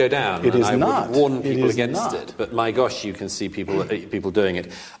attractive route to go down. It is not. I would warn people against it. But my gosh, you can see people doing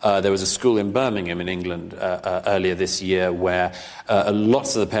it. There was a school in Birmingham in England earlier this year where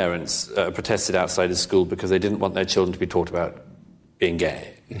lots of the parents protested outside the school because they didn't want their children to be taught about being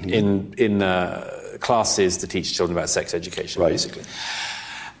gay in classes to teach children about sex education, basically.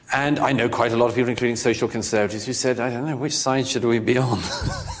 And I know quite a lot of people, including social conservatives, who said, I don't know, which side should we be on?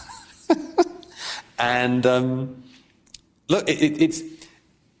 And look, it's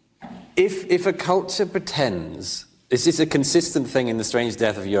if a culture pretends, this is a consistent thing in The Strange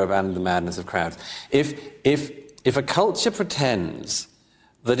Death of Europe and The Madness of Crowds, if a culture pretends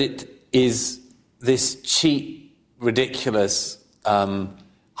that it is this cheap, ridiculous,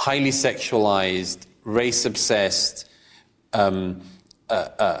 highly sexualized, race-obsessed,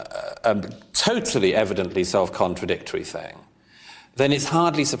 totally evidently self-contradictory thing, then it's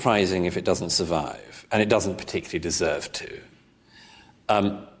hardly surprising if it doesn't survive, and it doesn't particularly deserve to.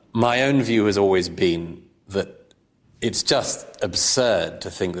 My own view has always been that it's just absurd to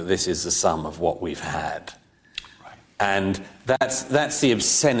think that this is the sum of what we've had. And that's the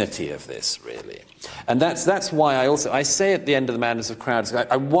obscenity of this, really. And that's why I say at the end of The Madness of Crowds,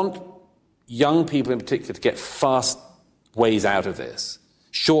 I want young people in particular to get fast ways out of this,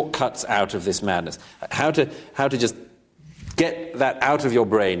 shortcuts out of this madness, how to just get that out of your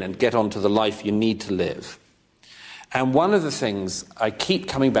brain and get onto the life you need to live. And one of the things I keep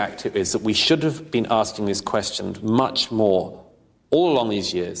coming back to is that we should have been asking this question much more all along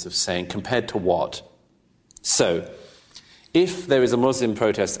these years of saying, compared to what? So, if there is a Muslim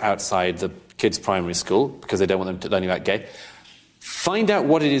protest outside the kids' primary school because they don't want them to learn about gay, find out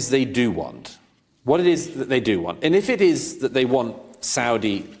what it is they do want. What it is that they do want. And if it is that they want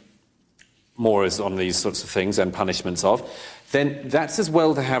Saudi mores on these sorts of things and punishments of, then that's as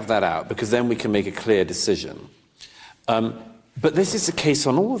well to have that out, because then we can make a clear decision. But this is the case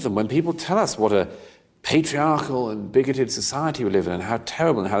on all of them. When people tell us what a patriarchal and bigoted society we live in and how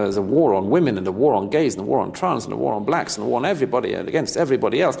terrible and how there's a war on women and a war on gays and a war on trans and a war on blacks and a war on everybody and against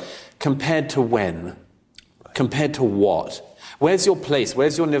everybody else, compared to when? Compared to what? Where's your place?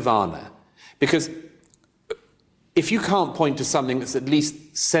 Where's your nirvana? Because if you can't point to something that's at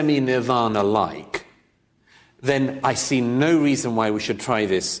least semi-nirvana-like, then I see no reason why we should try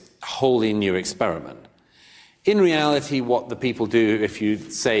this wholly new experiment. In reality, what the people do, if you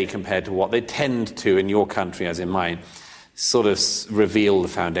say compared to what, they tend to, in your country as in mine, sort of reveal the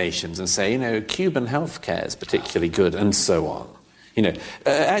foundations and say, Cuban healthcare is particularly good, and so on.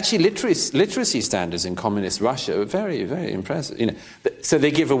 Actually, literacy standards in communist Russia are very, very impressive. So they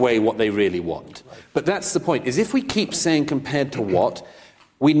give away what they really want. But that's the point, is if we keep saying compared to what,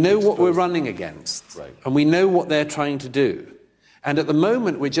 we know what we're running against, and we know what they're trying to do. And at the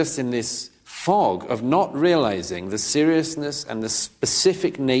moment, we're just in this fog of not realizing the seriousness and the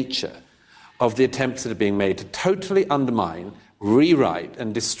specific nature of the attempts that are being made to totally undermine, rewrite,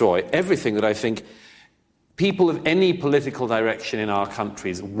 and destroy everything that I think people of any political direction in our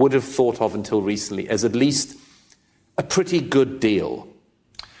countries would have thought of until recently as at least a pretty good deal.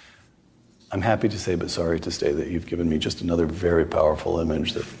 I'm happy to say, but sorry to say, that you've given me just another very powerful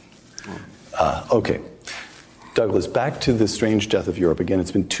image that... Okay. Douglas, back to The Strange Death of Europe. Again,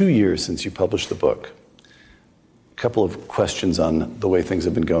 it's been 2 years since you published the book. A couple of questions on the way things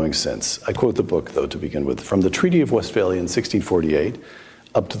have been going since. I quote the book, though, to begin with. From the Treaty of Westphalia in 1648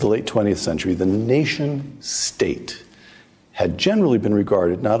 up to the late 20th century, the nation-state had generally been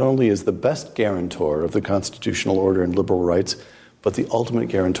regarded not only as the best guarantor of the constitutional order and liberal rights, but the ultimate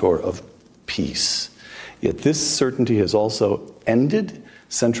guarantor of peace. Yet this certainty has also ended.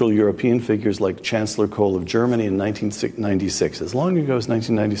 Central European figures like Chancellor Kohl of Germany in 1996, as long ago as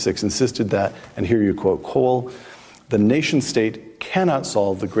 1996, insisted that, and here you quote Kohl, the nation-state cannot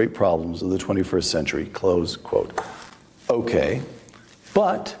solve the great problems of the 21st century, close quote. Okay,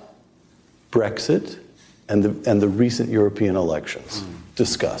 but Brexit and the recent European elections?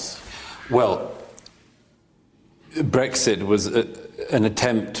 Discuss. Well, Brexit was an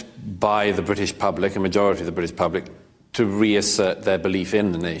attempt by the British public, a majority of the British public, to reassert their belief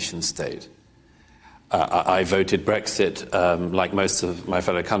in the nation state. I voted Brexit like most of my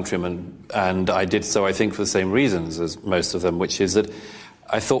fellow countrymen, and I did so, I think, for the same reasons as most of them, which is that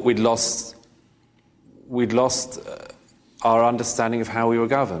I thought we'd lost our understanding of how we were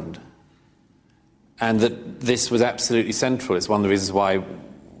governed, and that this was absolutely central. It's one of the reasons why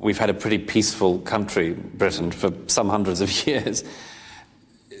we've had a pretty peaceful country, Britain, for some hundreds of years.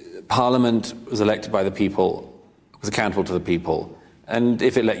 Parliament was elected by the people, was accountable to the people, and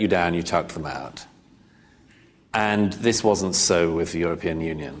if it let you down, you chucked them out. And this wasn't so with the European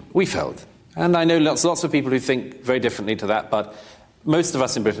Union, we felt. And I know lots of people who think very differently to that, but most of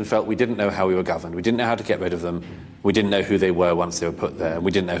us in Britain felt we didn't know how we were governed. We didn't know how to get rid of them. We didn't know who they were once they were put there. And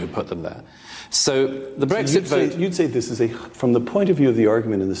we didn't know who put them there. So the Brexit vote... You'd say this is from the point of view of the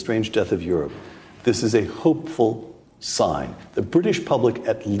argument in The Strange Death of Europe, this is a hopeful sign. The British public,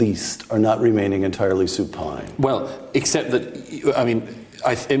 at least, are not remaining entirely supine. Well, except that, I mean,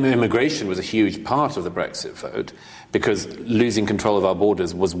 immigration was a huge part of the Brexit vote, because losing control of our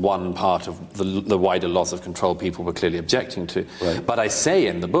borders was one part of the wider loss of control people were clearly objecting to. Right. But I say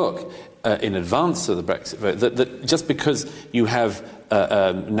in the book, in advance of the Brexit vote, that just because you have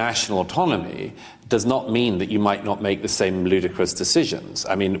national autonomy does not mean that you might not make the same ludicrous decisions.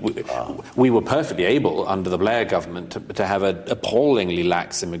 I mean, we were perfectly able, under the Blair government, to have an appallingly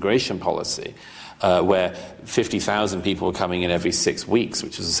lax immigration policy, where 50,000 people were coming in every 6 weeks,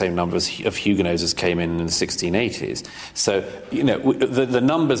 which was the same number of Huguenots as came in the 1680s. So, you know, the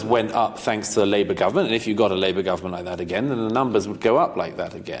numbers went up thanks to the Labour government, and if you got a Labour government like that again, then the numbers would go up like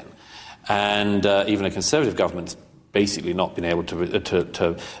that again. And even a Conservative government's basically not been able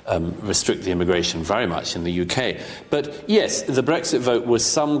to restrict the immigration very much in the UK. But yes, the Brexit vote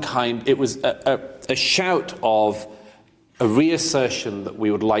was it was a shout of a reassertion that we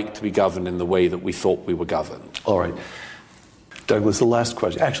would like to be governed in the way that we thought we were governed. All right. Douglas, the last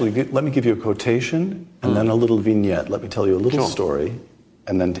question. Actually, let me give you a quotation and then a little vignette. Let me tell you a little story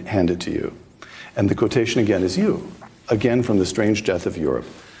and then hand it to you. And the quotation again is you, again from The Strange Death of Europe.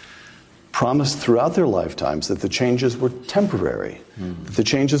 Promised throughout their lifetimes that the changes were temporary, that the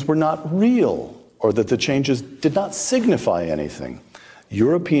changes were not real, or that the changes did not signify anything.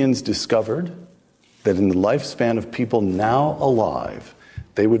 Europeans discovered that in the lifespan of people now alive,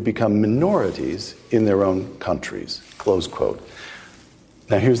 they would become minorities in their own countries, close quote.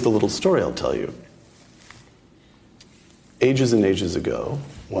 Now here's the little story I'll tell you. Ages and ages ago,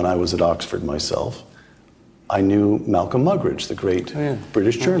 when I was at Oxford myself, I knew Malcolm Muggeridge, the great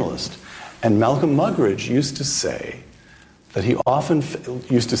British journalist. And Malcolm Muggeridge used to say that he often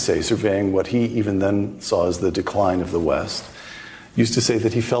used to say, surveying what he even then saw as the decline of the West, used to say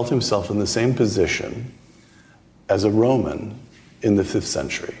that he felt himself in the same position as a Roman in the 5th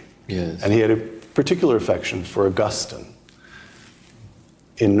century. Yes. And he had a particular affection for Augustine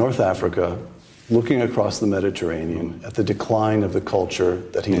in North Africa, looking across the Mediterranean at the decline of the culture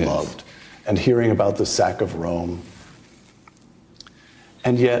that he loved and hearing about the sack of Rome.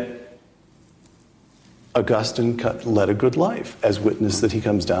 And yet, Augustine led a good life, as witness that he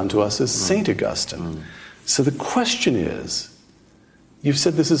comes down to us as Saint Augustine. So the question is, you've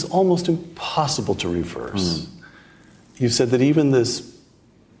said this is almost impossible to reverse. You've said that even the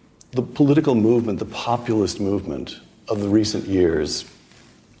political movement, the populist movement of the recent years,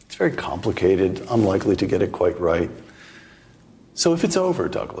 it's very complicated, unlikely to get it quite right. So if it's over,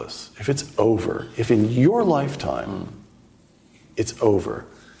 Douglas, if it's over, if in your lifetime it's over,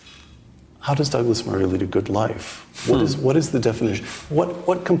 how does Douglas Murray lead a good life? What is the definition?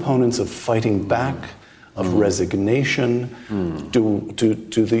 What components of fighting back, of resignation, do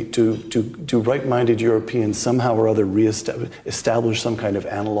right-minded Europeans somehow or other establish some kind of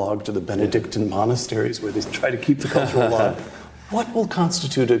analog to the Benedictine monasteries where they try to keep the culture alive? What will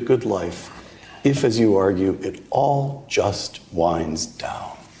constitute a good life if, as you argue, it all just winds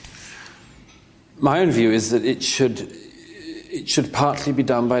down? My own view is that it should partly be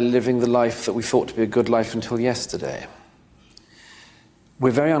done by living the life that we thought to be a good life until yesterday.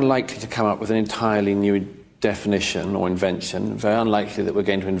 We're very unlikely to come up with an entirely new definition or invention, very unlikely that we're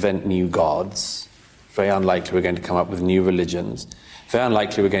going to invent new gods, very unlikely we're going to come up with new religions, very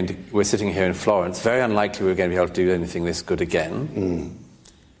unlikely we're sitting here in Florence, very unlikely we're going to be able to do anything this good again.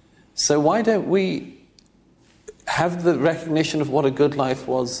 So why don't we have the recognition of what a good life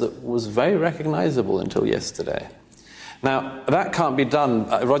was that was very recognizable until yesterday? Now, that can't be done.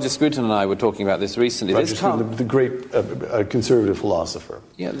 Roger Scruton and I were talking about this recently. Roger Scruton, the great conservative philosopher.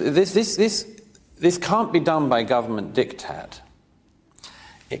 Yeah, this can't be done by government diktat.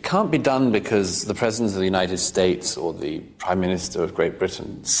 It can't be done because the President of the United States or the Prime Minister of Great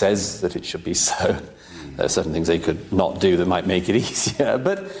Britain says that it should be so. There are certain things they could not do that might make it easier.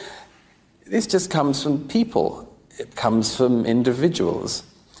 But this just comes from people. It comes from individuals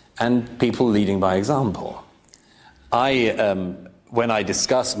and people leading by example. When I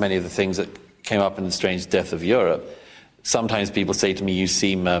discuss many of the things that came up in The Strange Death of Europe, sometimes people say to me, you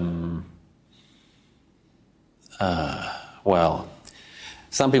seem,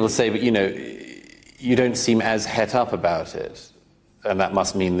 some people say, but you don't seem as het up about it. And that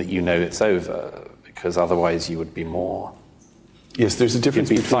must mean that you know it's over, because otherwise you would be more... Yes, there's a difference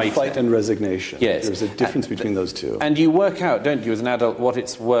between fight and resignation. Yes. There's a difference between those two. And you work out, don't you, as an adult, what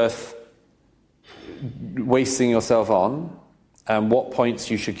it's worth wasting yourself on, and what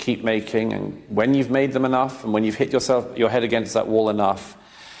points you should keep making, and when you've made them enough, and when you've hit your head against that wall enough,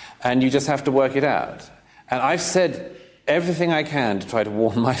 and you just have to work it out. And I've said everything I can to try to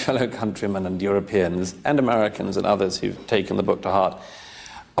warn my fellow countrymen and Europeans and Americans and others who've taken the book to heart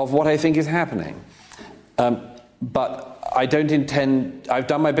of what I think is happening. But I don't intend... I've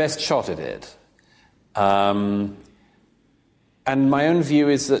done my best shot at it. And my own view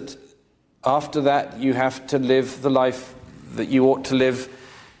is that after that you have to live the life that you ought to live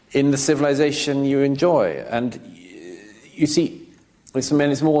in the civilization you enjoy. And you see, it's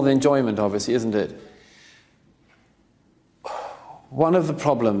more than enjoyment, obviously, isn't it? One of the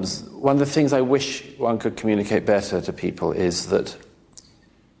problems, one of the things I wish one could communicate better to people is that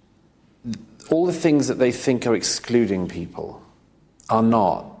all the things that they think are excluding people are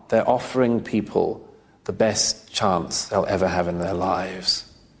not. They're offering people the best chance they'll ever have in their lives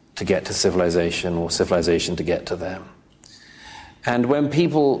to get to civilization, or civilization to get to them. And when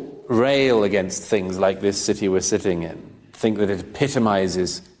people rail against things like this city we're sitting in, think that it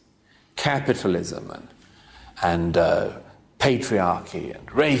epitomizes capitalism and patriarchy and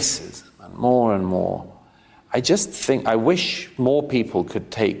racism and more, I wish more people could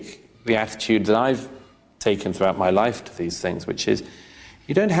take the attitude that I've taken throughout my life to these things, which is,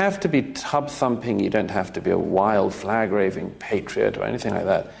 you don't have to be tub-thumping, you don't have to be a wild flag-waving patriot or anything like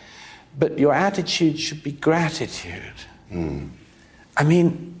that, but your attitude should be gratitude. I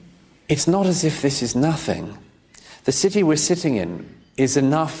mean, it's not as if this is nothing. The city we're sitting in is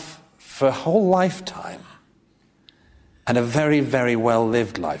enough for a whole lifetime, and a very, very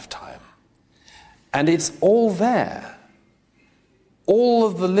well-lived lifetime. And it's all there. All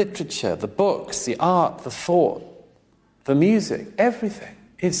of the literature, the books, the art, the thought, the music, everything,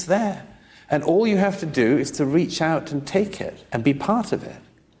 it's there. And all you have to do is to reach out and take it and be part of it.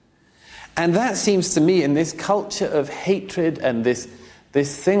 And that seems to me, in this culture of hatred and this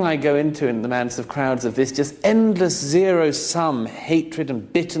thing I go into in the madness of crowds, of this just endless zero-sum hatred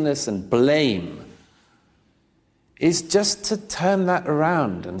and bitterness and blame, is just to turn that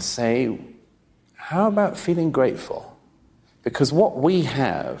around and say, how about feeling grateful? Because what we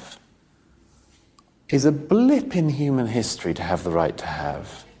have is a blip in human history to have the right to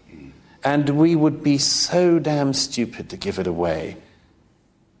have. And we would be so damn stupid to give it away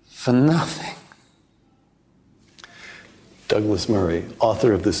for nothing. Douglas Murray,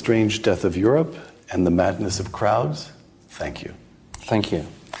 author of The Strange Death of Europe and The Madness of Crowds, thank you. Thank you.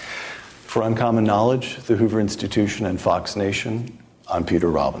 For Uncommon Knowledge, the Hoover Institution, and Fox Nation, I'm Peter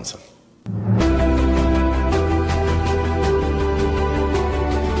Robinson.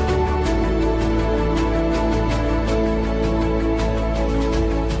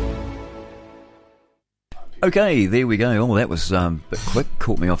 Okay, there we go. Oh, that was a bit quick.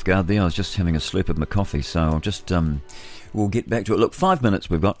 Caught me off guard there. I was just having a slurp of my coffee, so I'll just... we'll get back to it. Look, 5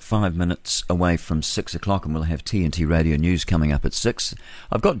 minutes. We've got 5 minutes away from 6 o'clock, and we'll have TNT Radio News coming up at 6.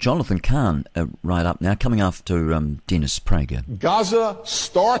 I've got Jonathan Kahn right up now, coming after Dennis Prager. Gaza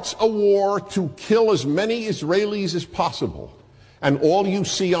starts a war to kill as many Israelis as possible. And all you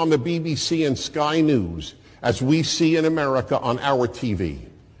see on the BBC and Sky News, as we see in America on our TV,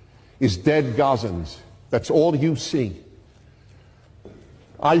 is dead Gazans. That's all you see.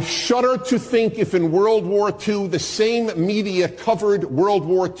 I shudder to think if in World War II the same media covered World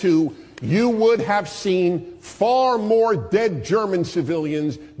War II, you would have seen far more dead German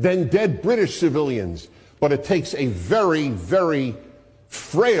civilians than dead British civilians. But it takes a very, very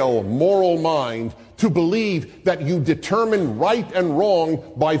frail moral mind to believe that you determine right and wrong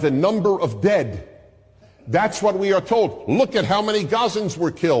by the number of dead. That's what we are told. Look at how many Gazans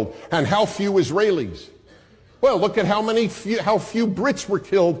were killed and how few Israelis. Well, look at how few Brits were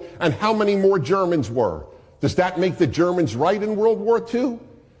killed and how many more Germans were. Does that make the Germans right in World War II?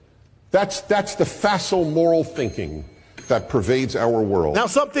 That's the facile moral thinking that pervades our world. Now,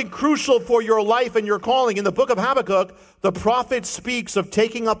 something crucial for your life and your calling. In the book of Habakkuk, the prophet speaks of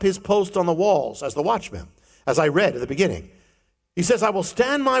taking up his post on the walls as the watchman, as I read at the beginning. He says, I will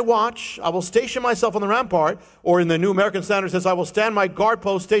stand my watch, I will station myself on the rampart, or in the New American Standard says, I will stand my guard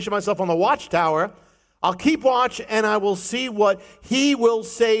post, station myself on the watchtower. I'll keep watch, and I will see what he will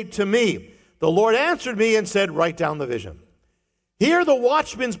say to me. The Lord answered me and said, write down the vision. Here, the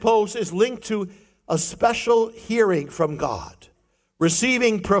watchman's post is linked to a special hearing from God,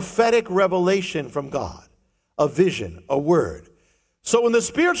 receiving prophetic revelation from God, a vision, a word. So in the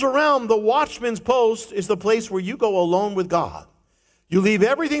spiritual realm, the watchman's post is the place where you go alone with God. You leave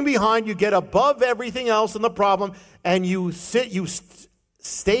everything behind, you get above everything else in the problem, and you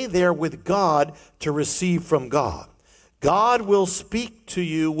stay there with God to receive from God. God will speak to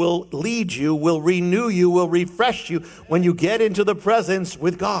you, will lead you, will renew you, will refresh you when you get into the presence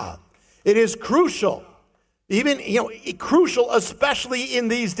with God. It is crucial, crucial, especially in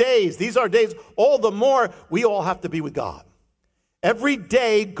these days. These are days, all the more we all have to be with God. Every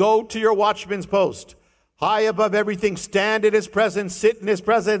day, go to your watchman's post. High above everything, stand in his presence, sit in his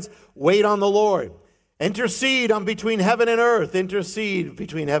presence, wait on the Lord. Intercede on between heaven and earth. Intercede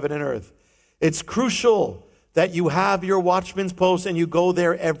between heaven and earth. It's crucial that you have your watchman's post and you go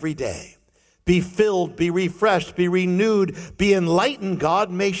there every day. Be filled, be refreshed, be renewed, be enlightened. God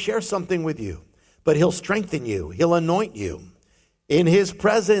may share something with you, but he'll strengthen you. He'll anoint you. In his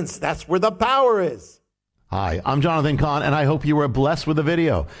presence, that's where the power is. Hi, I'm Jonathan Cahn, and I hope you were blessed with the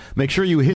video. Make sure you hit